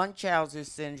 Munchausen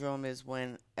syndrome is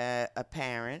when a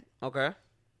parent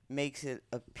makes it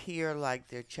appear like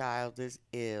their child is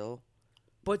ill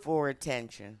for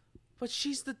attention. But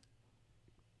she's the...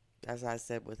 As I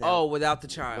said, without the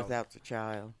child. Without the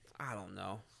child. I don't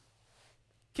know.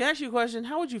 Can I ask you a question?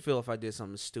 How would you feel if I did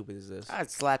something as stupid as this?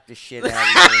 I'd slap the shit out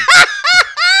of you.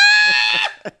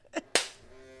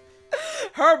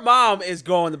 Her mom is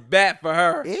going to bat for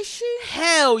her. Is she?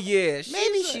 Hell yeah.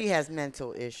 Maybe she has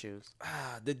mental issues.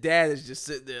 The dad is just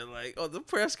sitting there like, the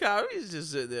press conference, he's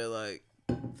just sitting there like,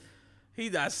 he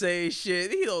not saying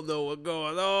shit. He don't know what's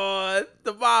going on.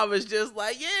 The mom is just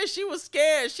like, yeah, she was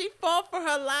scared. She fought for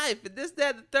her life and this,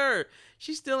 that, and the third.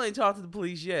 She still ain't talked to the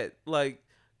police yet. Like,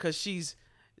 because she's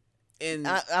in...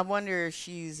 I wonder if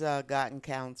she's gotten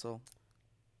counsel.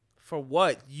 For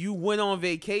what? You went on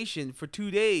vacation for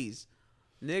 2 days.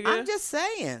 Nigga. I'm just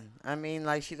saying. I mean,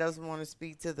 like, she doesn't want to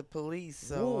speak to the police.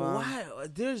 So why?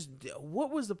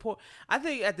 What was the point? I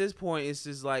think at this point it's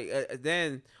just like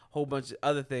then a whole bunch of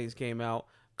other things came out.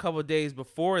 A couple of days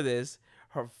before this,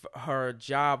 her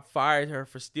job fired her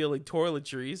for stealing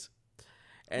toiletries.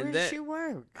 And where then did she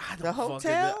work? The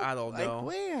hotel? I don't know. Like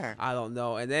where? I don't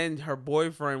know. And then her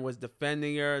boyfriend was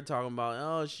defending her, talking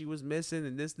about she was missing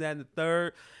and this, that, and the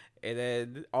third. And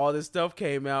then all this stuff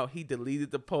came out. He deleted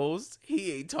the post.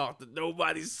 He ain't talked to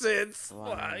nobody since.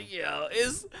 Wow.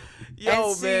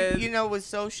 Man. You know, with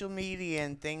social media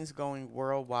and things going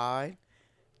worldwide,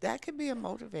 that could be a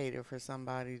motivator for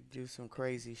somebody to do some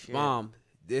crazy shit. Mom,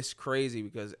 this crazy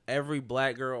because every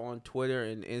black girl on Twitter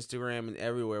and Instagram and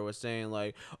everywhere was saying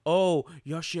like, "Oh,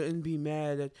 y'all shouldn't be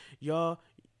mad at y'all.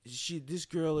 This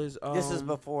girl is." This is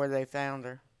before they found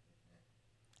her.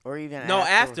 Or even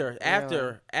after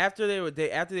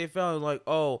they found like,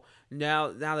 oh, now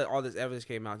that all this evidence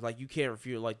came out, like you can't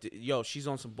refute, like she's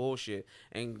on some bullshit,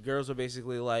 and girls are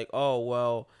basically like, oh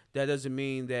well, that doesn't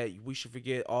mean that we should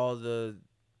forget all the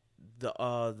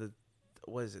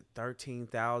what is it,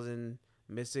 13,000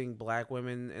 missing black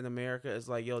women in America. It's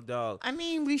like, yo, dog. I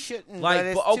mean, we shouldn't. Like, but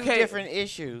it's two different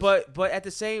issues. But at the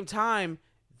same time.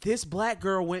 This black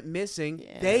girl went missing.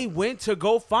 Yeah. They went to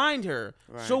go find her.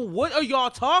 Right. So what are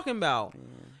y'all talking about? Yeah.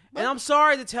 And I'm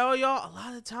sorry to tell y'all, a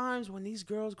lot of times when these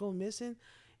girls go missing,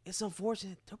 it's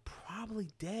unfortunate. They're probably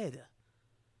dead.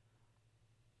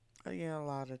 Yeah, a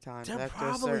lot of times. They're after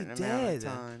probably a certain dead. amount of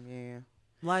time, yeah.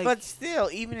 Like, but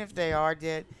still, even if they are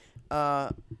dead,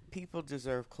 people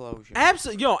deserve closure.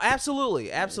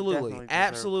 Absolutely.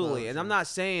 And I'm not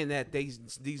saying that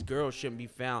these girls shouldn't be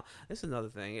found. That's another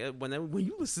thing. When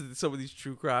you listen to some of these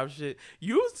true crime shit,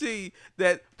 you'll see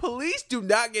that police do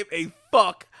not give a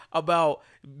fuck about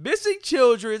missing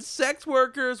children, sex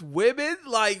workers, women.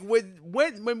 Like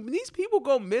when these people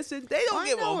go missing, they don't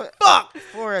give a fuck.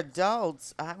 For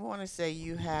adults, I want to say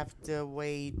you have to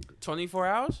wait 24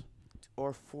 hours.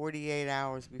 Or 48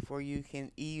 hours before you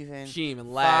can even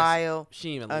file.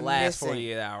 She even last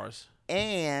 48 hours.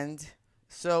 And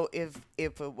so if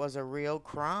it was a real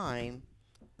crime,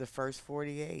 the first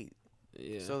 48,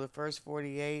 Yeah. So the first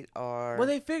 48 are. Well,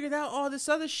 they figured out all this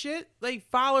other shit. They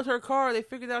followed her car. They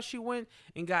figured out she went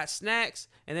and got snacks,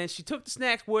 and then she took the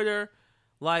snacks with her.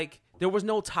 Like, there was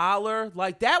no toddler.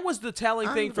 Like, that was the telling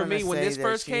I'm thing for me gonna when say this that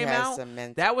first she came has out. some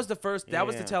mental- That was the first. That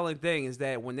was the Yeah. telling thing, is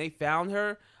that when they found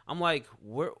her, I'm like,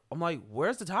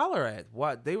 where's the toddler at?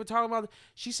 What they were talking about?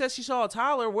 She said she saw a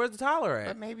toddler. Where's the toddler at?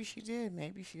 But maybe she did.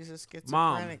 Maybe she's a schizophrenic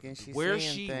Mom, and she's where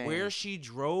seeing things. where she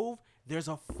drove, there's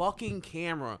a fucking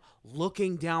camera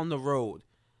looking down the road.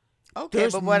 Okay,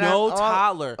 There's but what no I'm,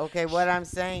 toddler. Okay, what I'm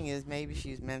saying is maybe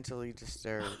she's mentally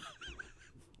disturbed.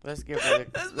 Let's give her the.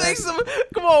 Let's make some.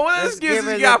 Come on, what let's excuses give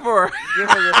her you got the- for her? Give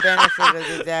her the benefit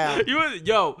of the doubt. You want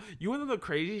to know the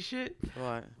crazy shit?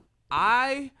 What?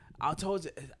 I told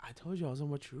you I was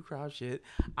on my true crime shit.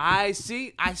 I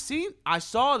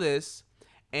saw this,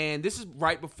 and this is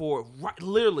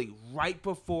literally right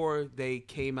before they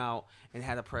came out and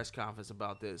had a press conference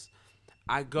about this.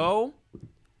 I'm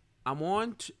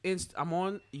on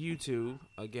YouTube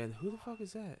again. Who the fuck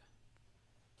is that?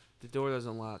 The door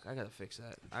doesn't lock. I gotta fix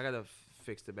that. I gotta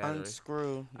fix the battery.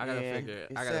 Unscrew. I gotta yeah. figure it.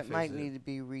 Your I gotta set fix might it. need to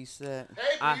be reset.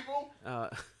 Hey, people.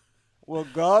 Well,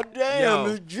 goddamn, Yo,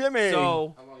 it's Jimmy.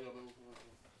 So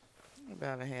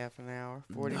About a half an hour,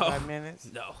 45 minutes.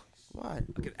 no, What?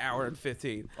 like an hour and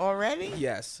 15. Already?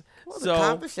 Yes. Well, So the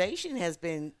conversation has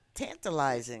been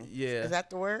tantalizing. Yeah. Is that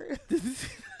the word?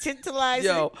 Tantalizing.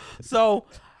 Yo, so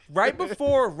right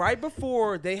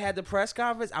before they had the press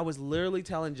conference, I was literally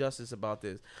telling Justice about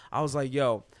this. I was like,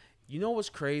 yo, you know what's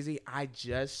crazy? I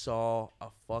just saw a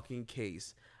fucking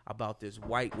case about this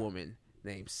white woman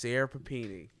named Sarah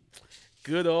Papini.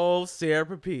 Good old Sarah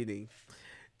Papini.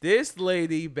 This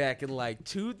lady back in like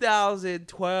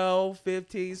 2012,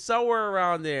 15, somewhere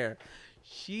around there,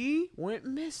 she went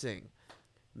missing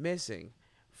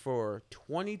for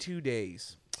 22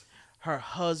 days. Her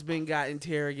husband got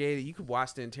interrogated. You could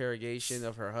watch the interrogation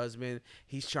of her husband.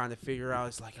 He's trying to figure out.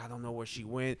 It's like, I don't know where she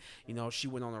went. You know, she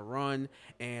went on a run,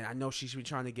 and I know she's been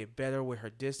trying to get better with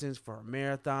her distance for a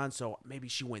marathon, so maybe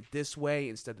she went this way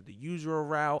instead of the usual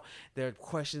route. They're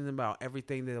questioning about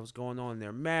everything that was going on in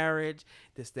their marriage,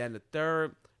 this, that, and the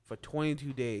third. For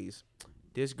 22 days,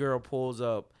 this girl pulls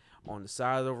up on the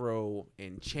side of the road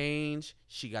in change.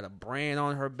 She got a brand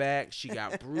on her back. She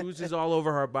got bruises all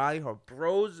over her body.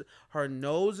 Her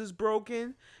nose is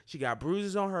broken. She got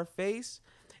bruises on her face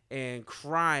and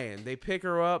crying. They pick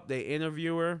her up. They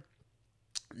interview her.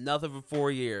 Nothing for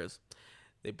 4 years.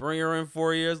 They bring her in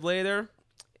 4 years later.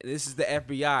 This is the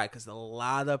FBI because a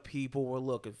lot of people were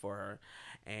looking for her.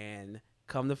 And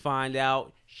come to find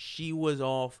out, she was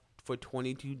off for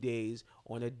 22 days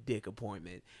on a dick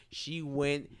appointment. She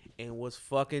went and was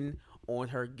fucking on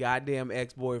her goddamn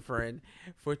ex-boyfriend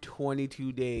for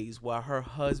 22 days while her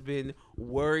husband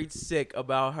worried sick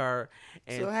about her.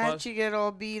 And So how'd she get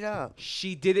all beat up?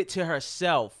 she did it to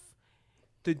herself.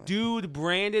 The dude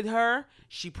branded her.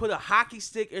 She put a hockey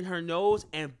stick in her nose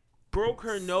and broke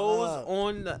her nose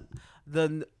on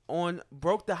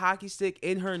broke the hockey stick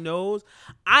in her nose.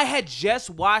 I had just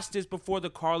watched this before the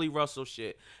Carly Russell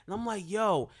shit. And I'm like,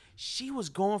 yo, she was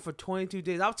gone for 22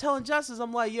 days. I was telling Justice,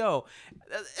 I'm like, yo,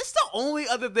 it's the only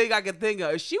other thing I could think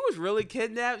of. If she was really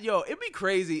kidnapped, yo, it'd be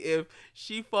crazy if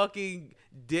she fucking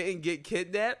didn't get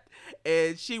kidnapped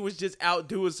and she was just out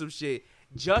doing some shit.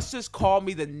 Justice called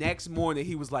me the next morning.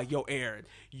 He was like, yo, Aaron,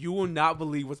 you will not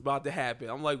believe what's about to happen.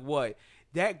 I'm like, what?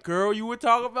 That girl you were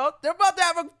talking about, they're about to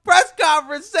have a press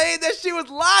conference saying that she was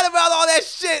lying about all that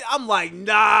shit. I'm like,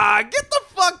 nah, get the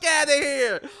fuck out of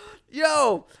here.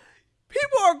 Yo,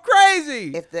 people are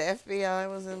crazy. If the FBI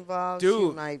was involved,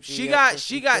 Dude, she might be she up got for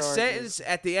she some got charges. sentenced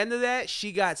at the end of that.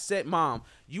 She got sent. Mom,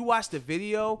 you watch the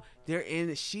video. They're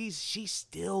in. She's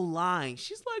still lying.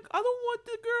 She's like, I don't want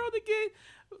the girl to get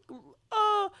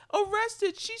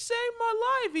arrested. She saved my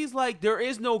life. He's like, there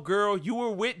is no girl. You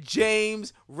were with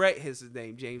James Ray. His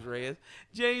name James Reyes.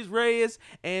 James Reyes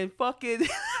and fucking.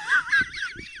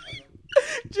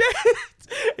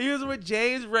 He was with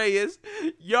James Reyes.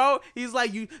 Yo, he's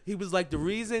like you. He was like the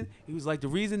reason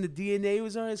the DNA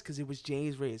was on is because it was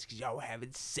James Reyes because y'all were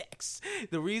having sex.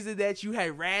 The reason that you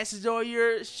had rashes on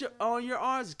your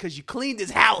arms is because you cleaned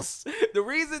his house. The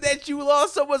reason that you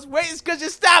lost so much weight is because you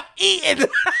stopped eating.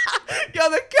 Yo,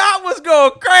 the cop was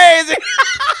going crazy.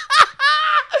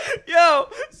 Yo,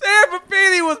 Sarah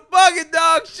Papini was bugging,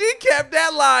 dog. She kept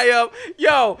that lie up.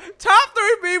 Yo, top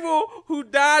 3 people who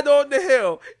died on the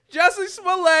hill: Jussie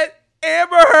Smollett,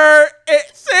 Amber Heard, and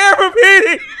Sarah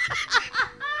Papini.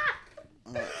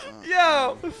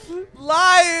 Yo,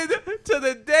 lying to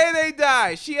the day they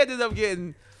died. She ended up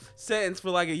getting sentenced for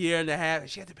like a year and a half.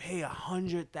 She had to pay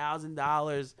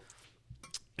 $100,000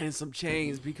 and some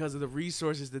chains because of the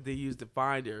resources that they used to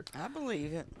find her. I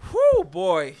believe it. Whoo,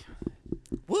 boy.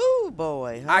 Woo,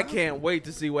 boy. Huh? I can't wait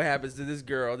to see what happens to this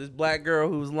girl, this black girl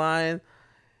who's lying.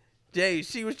 Jay,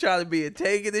 she was trying to be a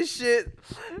tank in this shit.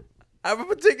 I have a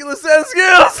particular set of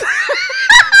skills.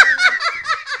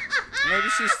 Maybe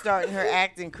she's starting her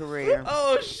acting career.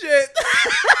 Oh, shit.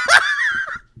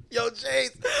 Yo, Jay.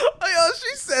 Oh, yo,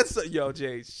 she said so. Yo,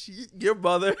 Jay, your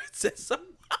mother said some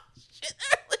shit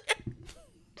earlier.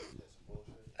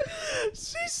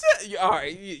 She said, all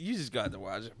right, you just got to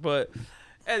watch it. But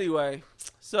anyway,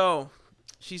 so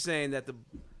she's saying that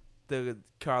the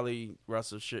Carly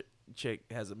Russell chick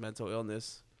has a mental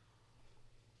illness.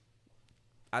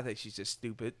 I think she's just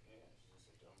stupid.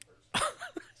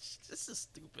 She's just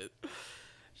stupid.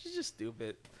 She's just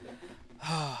stupid.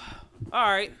 All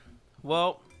right.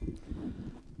 Well,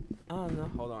 I don't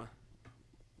know. Hold on.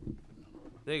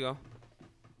 There you go.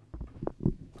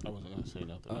 I wasn't going to say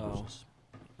nothing.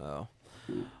 Oh.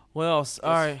 What else?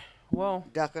 All right. Well.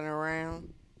 Ducking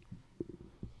around.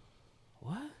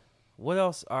 What? What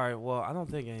else? All right. Well, I don't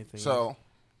think anything. So,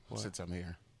 since I'm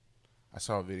here, I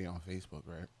saw a video on Facebook,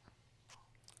 right?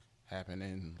 Happened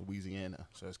in Louisiana.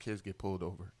 So his kids get pulled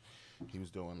over. He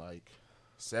was doing like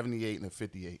 78 and a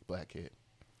 58, black kid.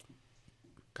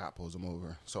 Cop pulls him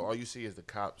over. So all you see is the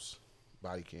cop's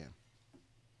body cam.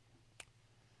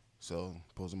 So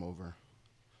pulls him over.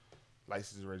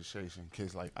 License and registration.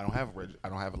 Kid's like, I don't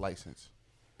have a license,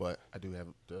 but I do have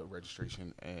the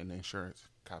registration and the insurance.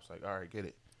 Cop's like, all right, get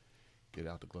it. Get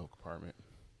out the glove compartment.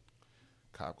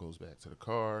 Cop goes back to the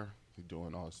car. He's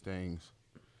doing all his things.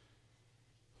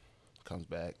 Comes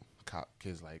back.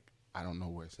 Kid's like, I don't know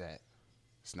where it's at.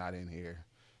 It's not in here.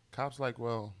 Cop's like,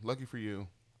 well, lucky for you.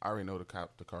 I already know the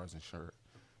car's insured,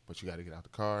 but you got to get out the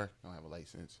car. You don't have a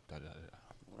license.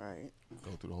 Right.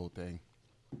 Go through the whole thing.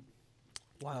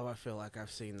 Why do I feel like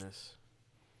I've seen this?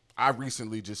 I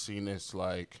recently just seen this.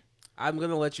 Like, I'm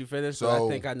gonna let you finish, but I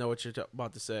think I know what you're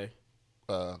about to say.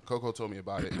 Coco told me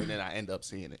about it, and then I end up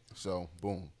seeing it. So,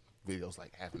 boom, video's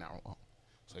like half an hour long.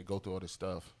 So I go through all this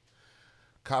stuff.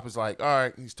 Cop is like, all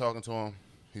right. He's talking to him.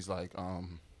 He's like,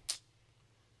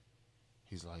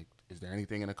 is there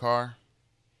anything in the car?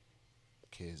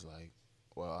 Kid's like,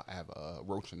 well, I have a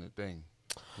roach in the thing.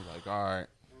 He's like, all right.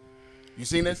 You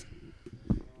seen this?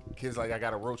 Kid's like, I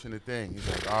got a roach in the thing. He's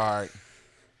like, all right.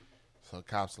 So the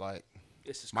cop's like,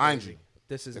 this is mind crazy. you,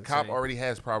 This is the insane. cop already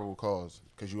has probable cause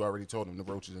because you already told him the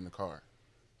roach is in the car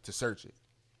to search it.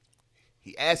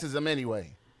 He asks him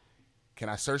anyway, can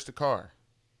I search the car?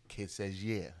 Kid says,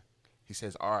 yeah. He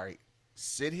says, all right,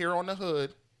 sit here on the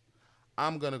hood.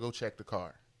 I'm going to go check the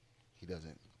car. He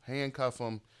doesn't handcuff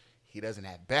him. He doesn't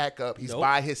have backup. He's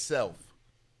by himself.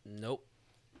 Nope.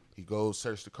 He goes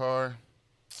search the car.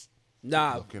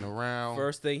 Nah. Looking around.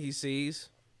 First thing he sees,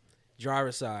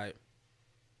 driver's side,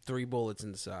 3 bullets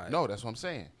in the side. No, that's what I'm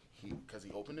saying. Because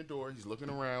he opened the door. He's looking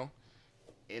around.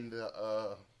 In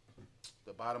the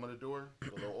bottom of the door,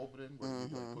 the little opening where you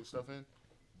can put stuff in,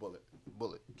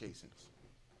 bullet casings.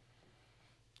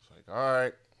 It's like, all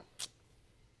right.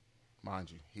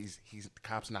 Mind you, he's the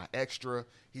cop's not extra.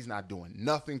 He's not doing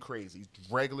nothing crazy.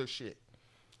 He's regular shit.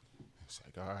 It's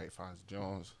like, all right, Fonzie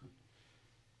Jones.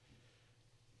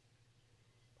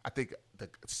 I think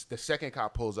the second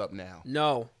cop pulls up now.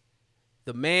 No.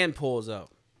 The man pulls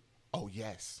up. Oh,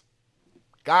 yes.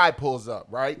 Guy pulls up,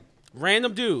 right?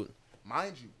 Random dude.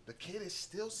 Mind you, the kid is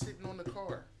still sitting on the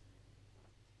car.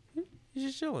 He's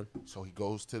just chilling. So he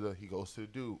goes to the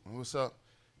dude. What's up?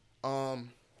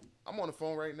 I'm on the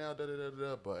phone right now,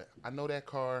 but I know that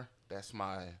car. That's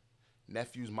my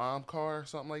nephew's mom car,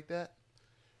 something like that.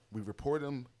 We reported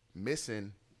him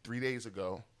missing 3 days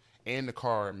ago, and the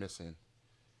car missing,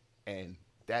 and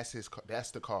that's his car.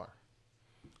 That's the car.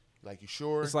 Like, you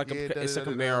sure? It's like it's a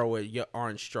Camaro with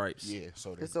orange stripes. Yeah.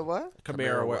 So It's a what?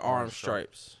 Camaro with orange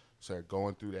stripes. So they're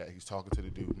going through that. He's talking to the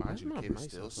dude. Mind you, the kid is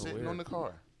still sitting on the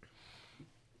car.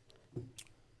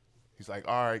 He's like,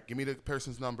 all right, give me the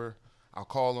person's number. I'll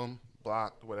call him,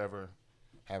 blocked, whatever,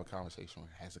 have a conversation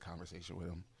with him. Has a conversation with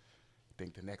him.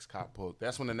 Think the next cop pulls.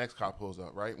 That's when the next cop pulls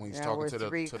up, right? When he's talking to the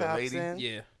lady. In?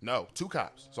 Yeah. No, 2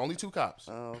 cops. It's only 2 cops.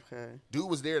 Oh, okay. Dude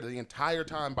was there the entire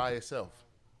time by himself.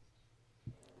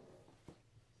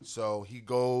 So he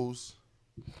goes.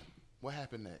 What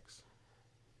happened next?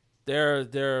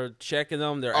 They're checking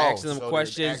them. They're asking them so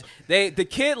questions. The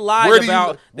kid lied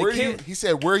about the kid. He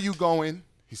said, "Where are you going?"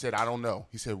 He said, "I don't know."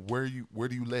 He said, "Where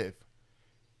do you live?"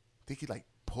 I think he like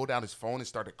pulled out his phone and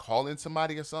started calling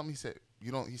somebody or something. He said,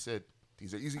 "You don't." He said,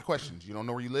 "These are easy questions. You don't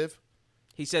know where you live?"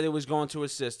 He said it was going to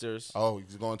his sister's. Oh, he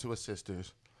was going to his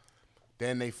sister's.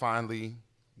 Then they finally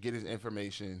get his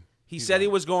information. He said he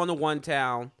was going to one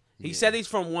town. He Yeah. said he's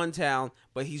from one town,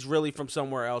 but he's really from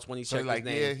somewhere else when he So checked like,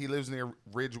 his name. yeah, he lives near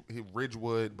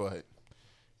Ridgewood, but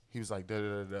he was like, da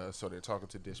da da da. So they're talking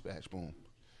to dispatch. Boom.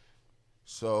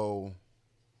 So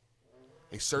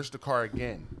they search the car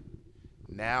again.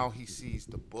 Now he sees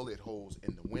the bullet holes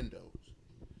in the windows.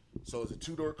 So it's a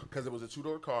two-door, because it was a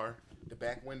two-door car. The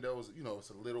back windows, it's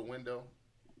a little window.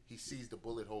 He sees the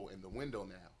bullet hole in the window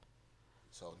now.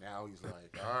 So now he's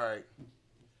like, all right.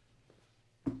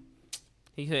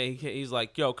 He's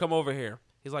like, yo, come over here.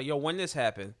 He's like, yo, when this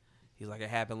happened? He's like, it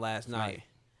happened last night.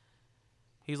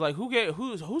 He's like,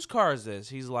 whose car is this?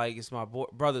 He's like, it's my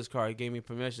brother's car. He gave me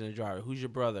permission to drive it. Who's your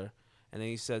brother? And then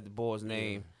he said the boy's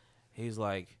name. He's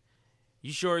like,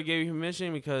 you sure he gave you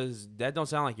permission? Because that don't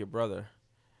sound like your brother.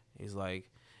 He's like,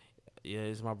 yeah,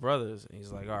 it's my brother's. And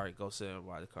he's like, all right, go sit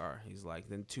by the car. He's like,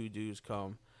 then two dudes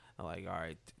come. I'm like, all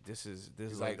right, this is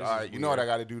He's like, all right, you know what I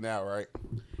got to do now, right?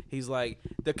 He's like,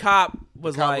 the cop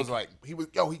was like, he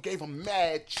gave him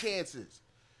mad chances.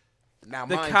 Now,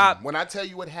 The mind cop- you, when I tell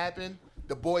you what happened,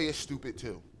 the boy is stupid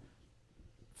too.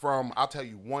 I'll tell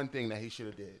you one thing that he should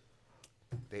have did.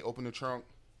 They opened the trunk,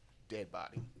 dead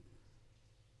body.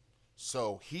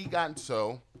 So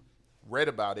read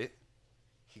about it.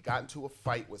 He got into a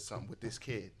fight with this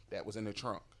kid that was in the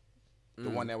trunk, the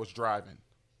one that was driving.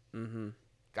 mm-hmm.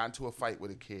 Got into a fight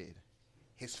with a kid.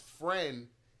 His friend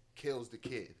kills the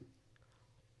kid.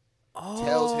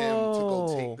 Tells him to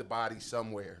go take the body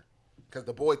somewhere. Because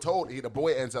the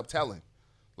boy ends up telling.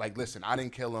 Like, listen, I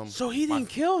didn't kill him. So he didn't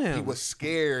kill him. He was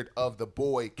scared of the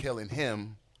boy killing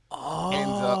him. Oh. Ends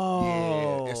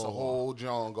up, it's a whole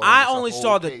John going. I It's a only whole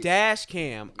saw the case. dash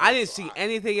cam. I didn't see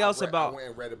anything else about. I went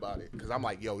and read about it because I'm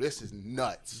like, yo, this is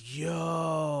nuts.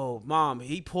 Yo, mom,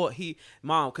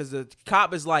 because the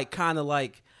cop is like kind of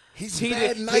like. He's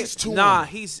mad nice to him. Nah,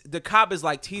 the cop is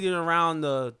like teetering around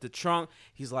the trunk.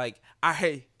 He's like,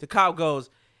 the cop goes,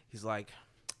 he's like,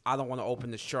 I don't want to open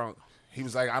this trunk. He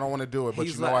was like, I don't want to do it, but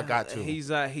He's I got to. He's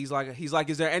like,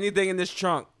 is there anything in this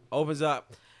trunk? Opens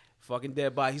up, fucking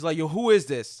dead body. He's like, yo, who is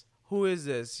this? Who is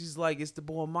this? He's like, it's the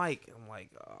boy Mike. I'm like,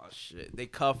 oh shit. They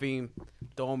cuff him,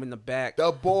 throw him in the back.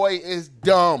 The boy is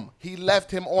dumb. He left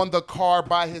him on the car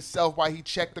by himself while he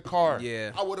checked the car.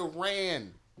 Yeah. I would have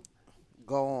ran.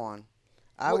 Go on.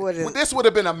 I would have This would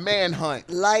have been a manhunt.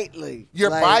 lightly. You're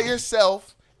by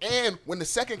yourself, and when the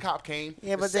second cop came,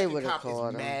 Yeah, the but they second would've cop caught is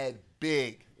him. mad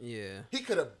big. Yeah. He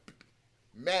could have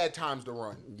mad times to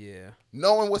run. Yeah.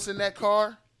 Knowing what's in that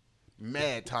car,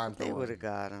 mad times to They run. would have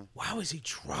got him. Why was he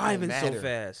driving so matter.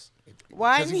 fast?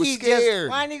 Why 'Cause he didn't was he scared.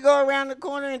 why didn't he go around the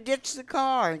corner and ditch the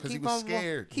car and 'Cause he keep was on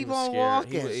scared. keep He was on scared.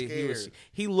 walking?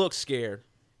 He looked scared.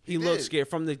 He looked did. scared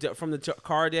from the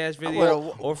car dash video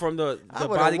would've- or from the I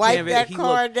would've body wiped cam video. that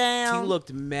car down. He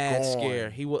looked mad Gone.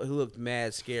 scared. He looked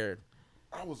mad scared.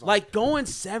 I was Like going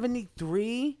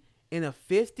 73 in a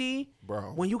 50,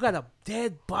 Bro. when you got a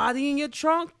dead body in your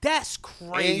trunk, that's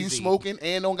crazy. and you smoking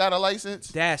and don't got a license,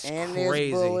 That's And there's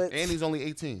crazy. bullets. and he's only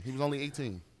 18. He was only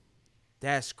 18.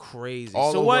 That's crazy.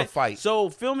 All so over what? a fight. So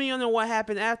fill me in on what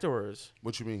happened afterwards.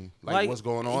 What you mean? Like, Like what's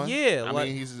going on? yeah, I like-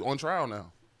 mean, he's on trial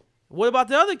now. What about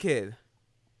the other kid?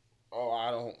 Oh,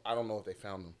 I don't know if they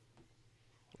found him.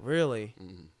 Really?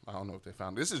 I don't know if they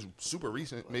found him. This is super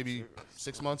recent, maybe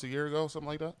 6 months, a year ago, something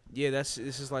like that. Yeah, this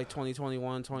is like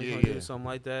 2021, 2022, Yeah. something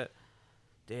like that.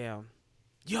 Damn.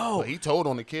 Yo. But he told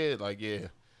on the kid, like, yeah,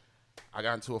 I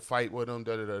got into a fight with him,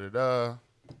 da da da da da.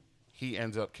 He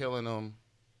ends up killing him.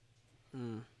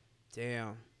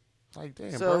 Damn. Like,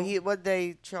 damn, So bro. what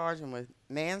they charge him with?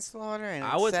 Manslaughter and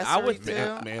I would accessory think-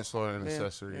 too? Manslaughter and Yeah,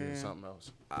 accessory and yeah. something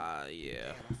else.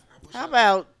 Yeah. How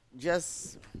about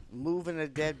just moving a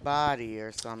dead body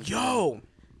or something? Yo.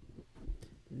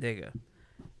 Nigga.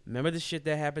 Remember the shit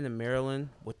that happened in Maryland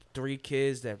with the 3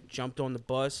 kids that jumped on the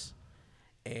bus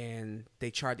and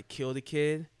they tried to kill the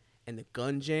kid and the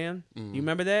gun jammed? You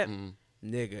remember that?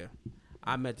 Nigga.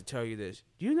 I meant to tell you this.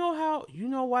 You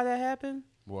know why that happened?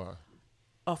 Why?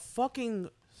 A fucking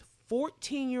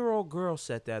 14-year-old girl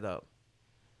set that up.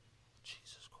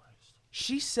 Jesus Christ.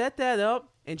 She set that up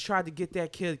and tried to get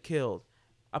that kid killed.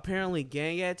 Apparently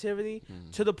gang activity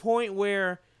to the point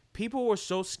where people were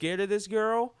so scared of this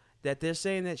girl that they're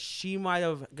saying that she might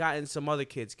have gotten some other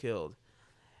kids killed.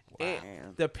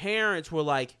 And the parents were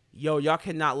like, yo, y'all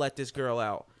cannot let this girl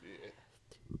out.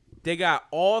 They got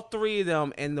all 3 of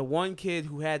them, and the one kid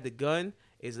who had the gun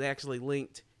is actually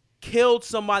linked. Killed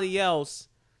somebody else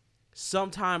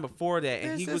sometime before that, and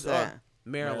Where's he this was at?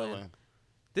 Maryland.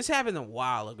 This happened a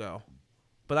while ago,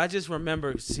 but I just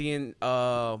remember seeing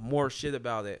more shit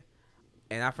about it,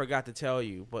 and I forgot to tell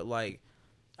you. But like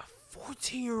a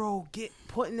 14-year-old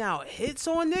putting out hits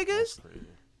on niggas? Crazy.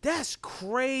 That's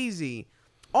crazy.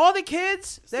 All the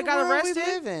kids that got arrested, We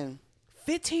live in.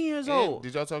 15 years And old.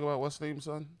 did y'all talk about what's name's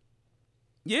son?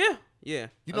 Yeah. You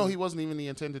know he wasn't even the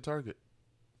intended target.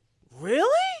 Really?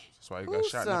 That's why he got Whose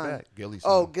shot son? in the back. Gilly's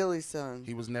son. Oh, Gilly's son.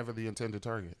 He was never the intended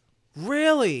target.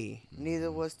 Really?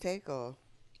 Neither was Takeoff.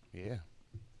 Yeah.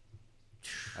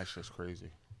 That's just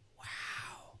crazy. Wow.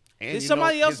 And Did you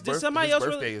somebody know, else? his Did somebody his else?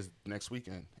 birthday is next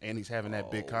weekend, and he's having that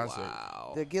big concert.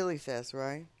 Wow. The Gilly Fest,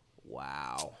 right?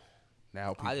 Wow.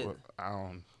 Now I people,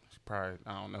 didn't-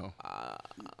 I don't know.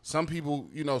 Some people,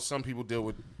 some people deal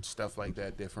with stuff like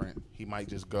that different. He might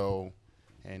just go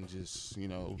and just,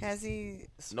 Has he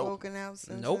spoken out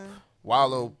since Nope. then?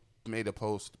 Wallow made a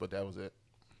post, but that was it.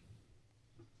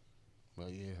 Well,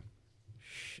 yeah.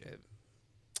 Shit.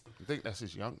 You think that's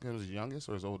his youngest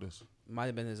or his oldest? Might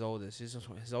have been his oldest. His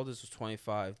oldest was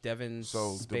 25. Devin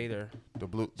So Spader. The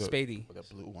blue, Spady. the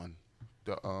blue one,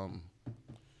 the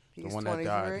He's one 23? that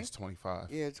died is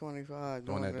 25. Yeah, 25.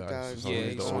 The one that died. So Yeah, he's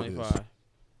he's the oldest. 25.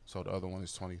 So the other one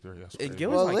is 23. That's And crazy.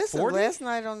 Gilly's Well, like listen, 40? last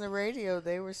night on the radio,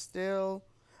 they were still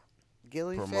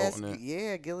Gilly Fest. Promoting it.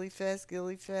 Yeah, Gilly Fest,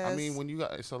 Gilly Fest. I mean, when you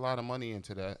got, it's a lot of money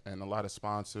into that and a lot of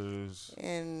sponsors.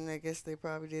 And I guess they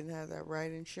probably didn't have that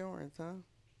right insurance, huh?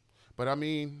 But I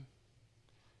mean,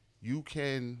 you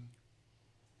can.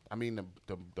 I mean,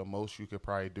 the most you could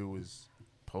probably do is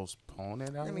postpone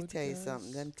it. Let me tell you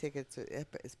something. Them tickets,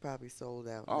 it's probably sold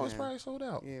out. Oh, it's now. probably sold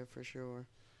out. Yeah, for sure.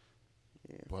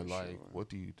 Yeah, But for like, sure. what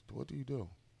do you do?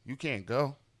 You can't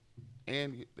go,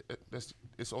 and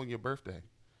it's on your birthday.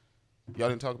 Y'all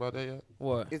didn't talk about that yet.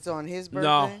 What? It's on his birthday?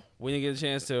 No, we didn't get a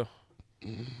chance to.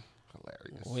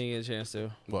 Hilarious. We didn't get a chance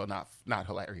to. Well, not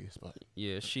hilarious, but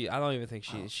Yeah, I don't even think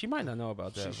she might not know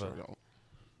about she that. sure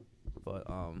but, don't.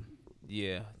 but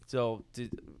yeah. So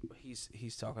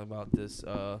he's talking about this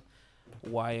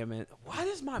YM. Why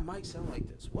does my mic sound like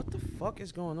this? What the fuck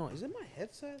is going on? Is it my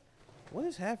headset? What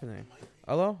is happening?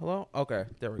 Hello? Okay,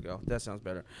 there we go. That sounds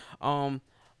better.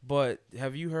 But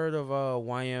have you heard of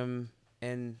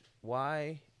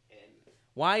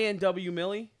YNW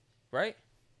Millie, right?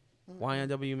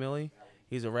 YNW Millie.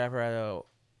 He's a rapper out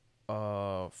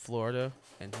of Florida,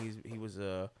 and he was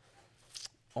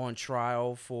on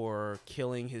trial for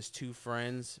killing his two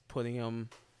friends, putting him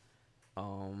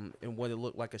in what it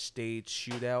looked like a staged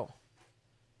shootout,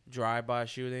 drive-by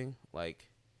shooting. Like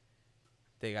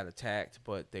they got attacked,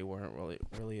 but they weren't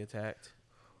really attacked.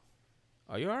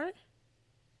 Are you all right?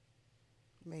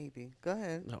 Maybe. Go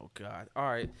ahead. Oh God! All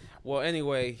right. Well,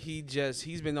 anyway, he's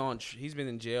been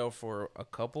in jail for a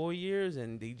couple of years,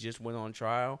 and he just went on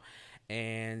trial,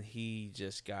 and he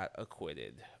just got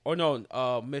acquitted. Or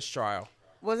no, mistrial.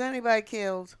 Was anybody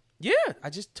killed? Yeah, I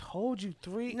just told you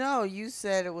 3. No, you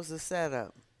said it was a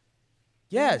setup.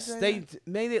 Yes, Did you they say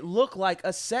made it look like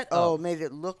a setup. Oh, made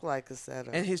it look like a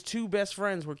setup. And his 2 best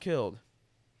friends were killed.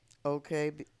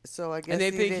 Okay, so I guess they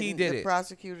think he did the it.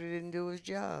 prosecutor didn't do his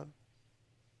job.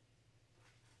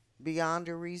 Beyond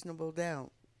a reasonable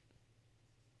doubt.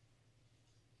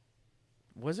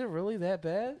 Was it really that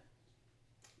bad?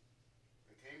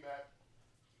 It came back.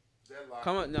 Deadlock.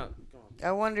 Come on.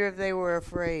 I wonder if they were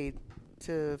afraid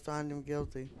to find him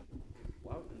guilty.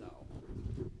 Well,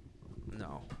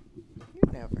 no. You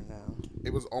never know.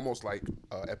 It was almost like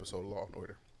an episode of Law and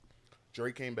Order.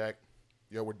 Jury came back.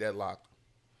 Yo, we're deadlocked.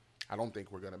 I don't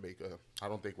think we're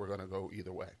gonna go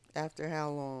either way. After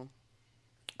how long?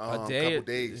 A day, couple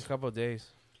days. A couple of days.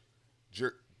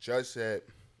 Judge said,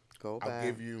 Go back. I'll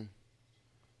give you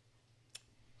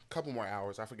a couple more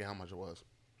hours. I forget how much it was.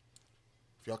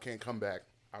 If y'all can't come back,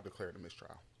 I'll declare the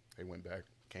mistrial. They went back,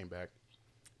 came back.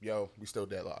 Yo, we still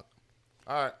deadlocked.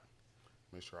 All right.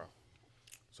 Mistrial.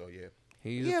 So, yeah.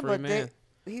 He's a free man.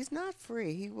 He's not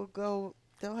free. He will go.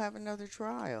 They'll have another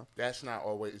trial. That's not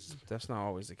always. That's not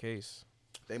always the case.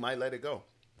 They might let it go.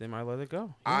 They might let it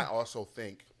go. I also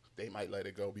think they might let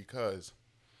it go because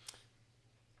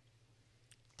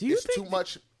Do you it's think too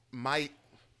much might.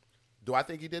 Do I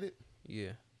think he did it?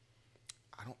 Yeah.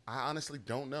 I honestly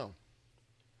don't know.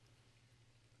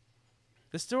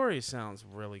 The story sounds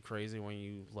really crazy when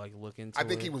you look into it. I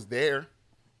think he was there.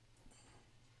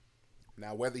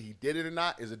 Now, whether he did it or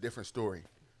not is a different story.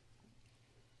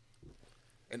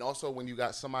 And also, when you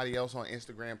got somebody else on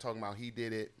Instagram talking about he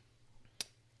did it,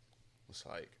 it's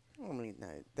like, I mean,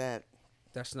 that.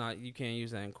 That's not. You can't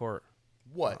use that in court.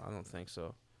 what? I don't think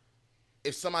so.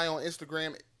 If somebody on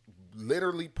Instagram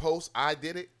literally posts, I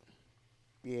did it,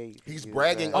 Yeah, you can he's use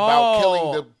bragging that. about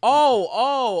killing the.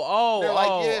 Oh. They're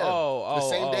like, yeah, the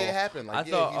same oh. day it happened. Like, I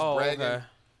thought, he's bragging. okay.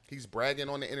 He's bragging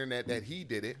on the internet that he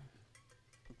did it.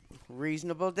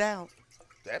 Reasonable doubt.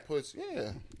 That puts,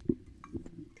 yeah.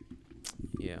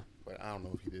 Yeah. But I don't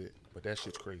know if he did it. But that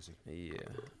shit's crazy. Yeah.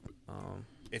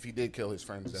 If he did kill his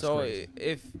friends, that's so crazy.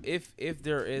 if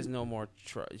there is no more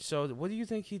so what do you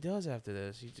think he does after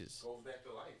this? He just goes back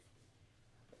to life.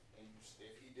 And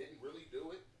if he didn't really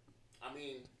do it, I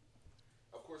mean,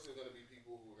 of course there's gonna be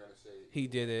people who are gonna say he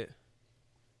did it.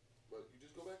 But you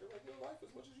just go back to regular life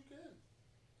as much as you can.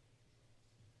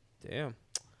 Damn.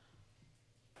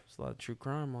 There's a lot of true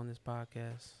crime on this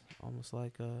podcast. Almost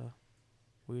like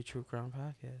weird true crime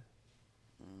podcast.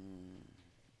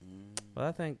 But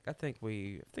I think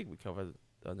we covered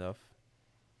enough.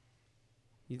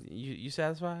 You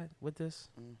satisfied with this?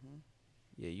 Mm-hmm.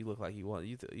 Yeah, you look like you want.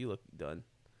 You look done.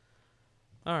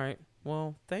 All right.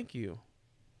 Well, thank you,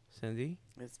 Cindy.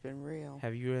 It's been real.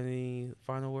 Have you any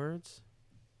final words?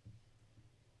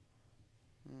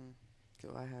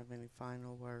 Do I have any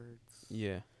final words?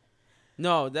 Yeah.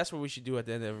 No, that's what we should do at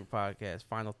the end of every podcast.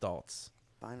 Final thoughts.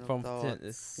 Final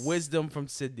thoughts. Wisdom from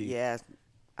Cindy. Yes.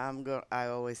 I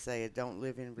always say it. Don't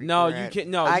live in regret. No, you can't.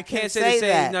 No, I you can't can say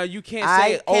that. No, you can't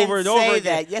say it over and over say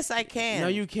again. that. Yes, I can. No,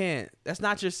 you can't. That's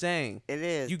not your saying. It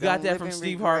is. You Don't got that live from in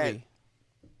Steve regret. Harvey.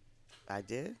 I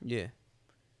did? Yeah.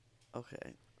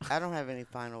 Okay. I don't have any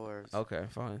final words. Okay,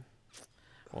 fine.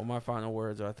 Well, my final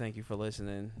words are thank you for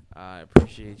listening. I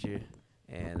appreciate you.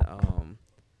 And are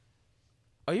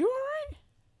you all right?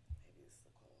 Maybe it's the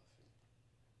coffee.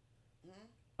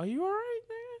 Are you all right,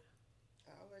 man?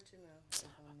 I'll let you know if I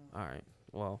know. All right.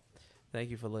 Well, thank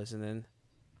you for listening.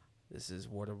 This is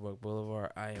Waterbrook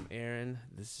Boulevard. I am Aaron.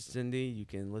 This is Cindy. You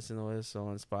can listen to us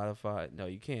on Spotify. No,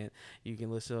 you can't. You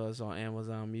can listen to us on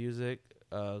Amazon Music,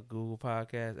 Google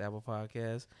Podcasts, Apple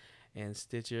Podcasts, and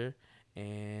Stitcher.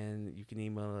 And you can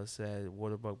email us at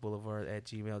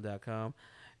waterbrookboulevard@gmail.com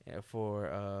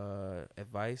for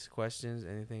advice, questions,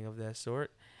 anything of that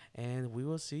sort. And we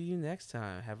will see you next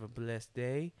time. Have a blessed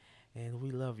day, and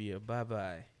we love you.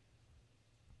 Bye-bye.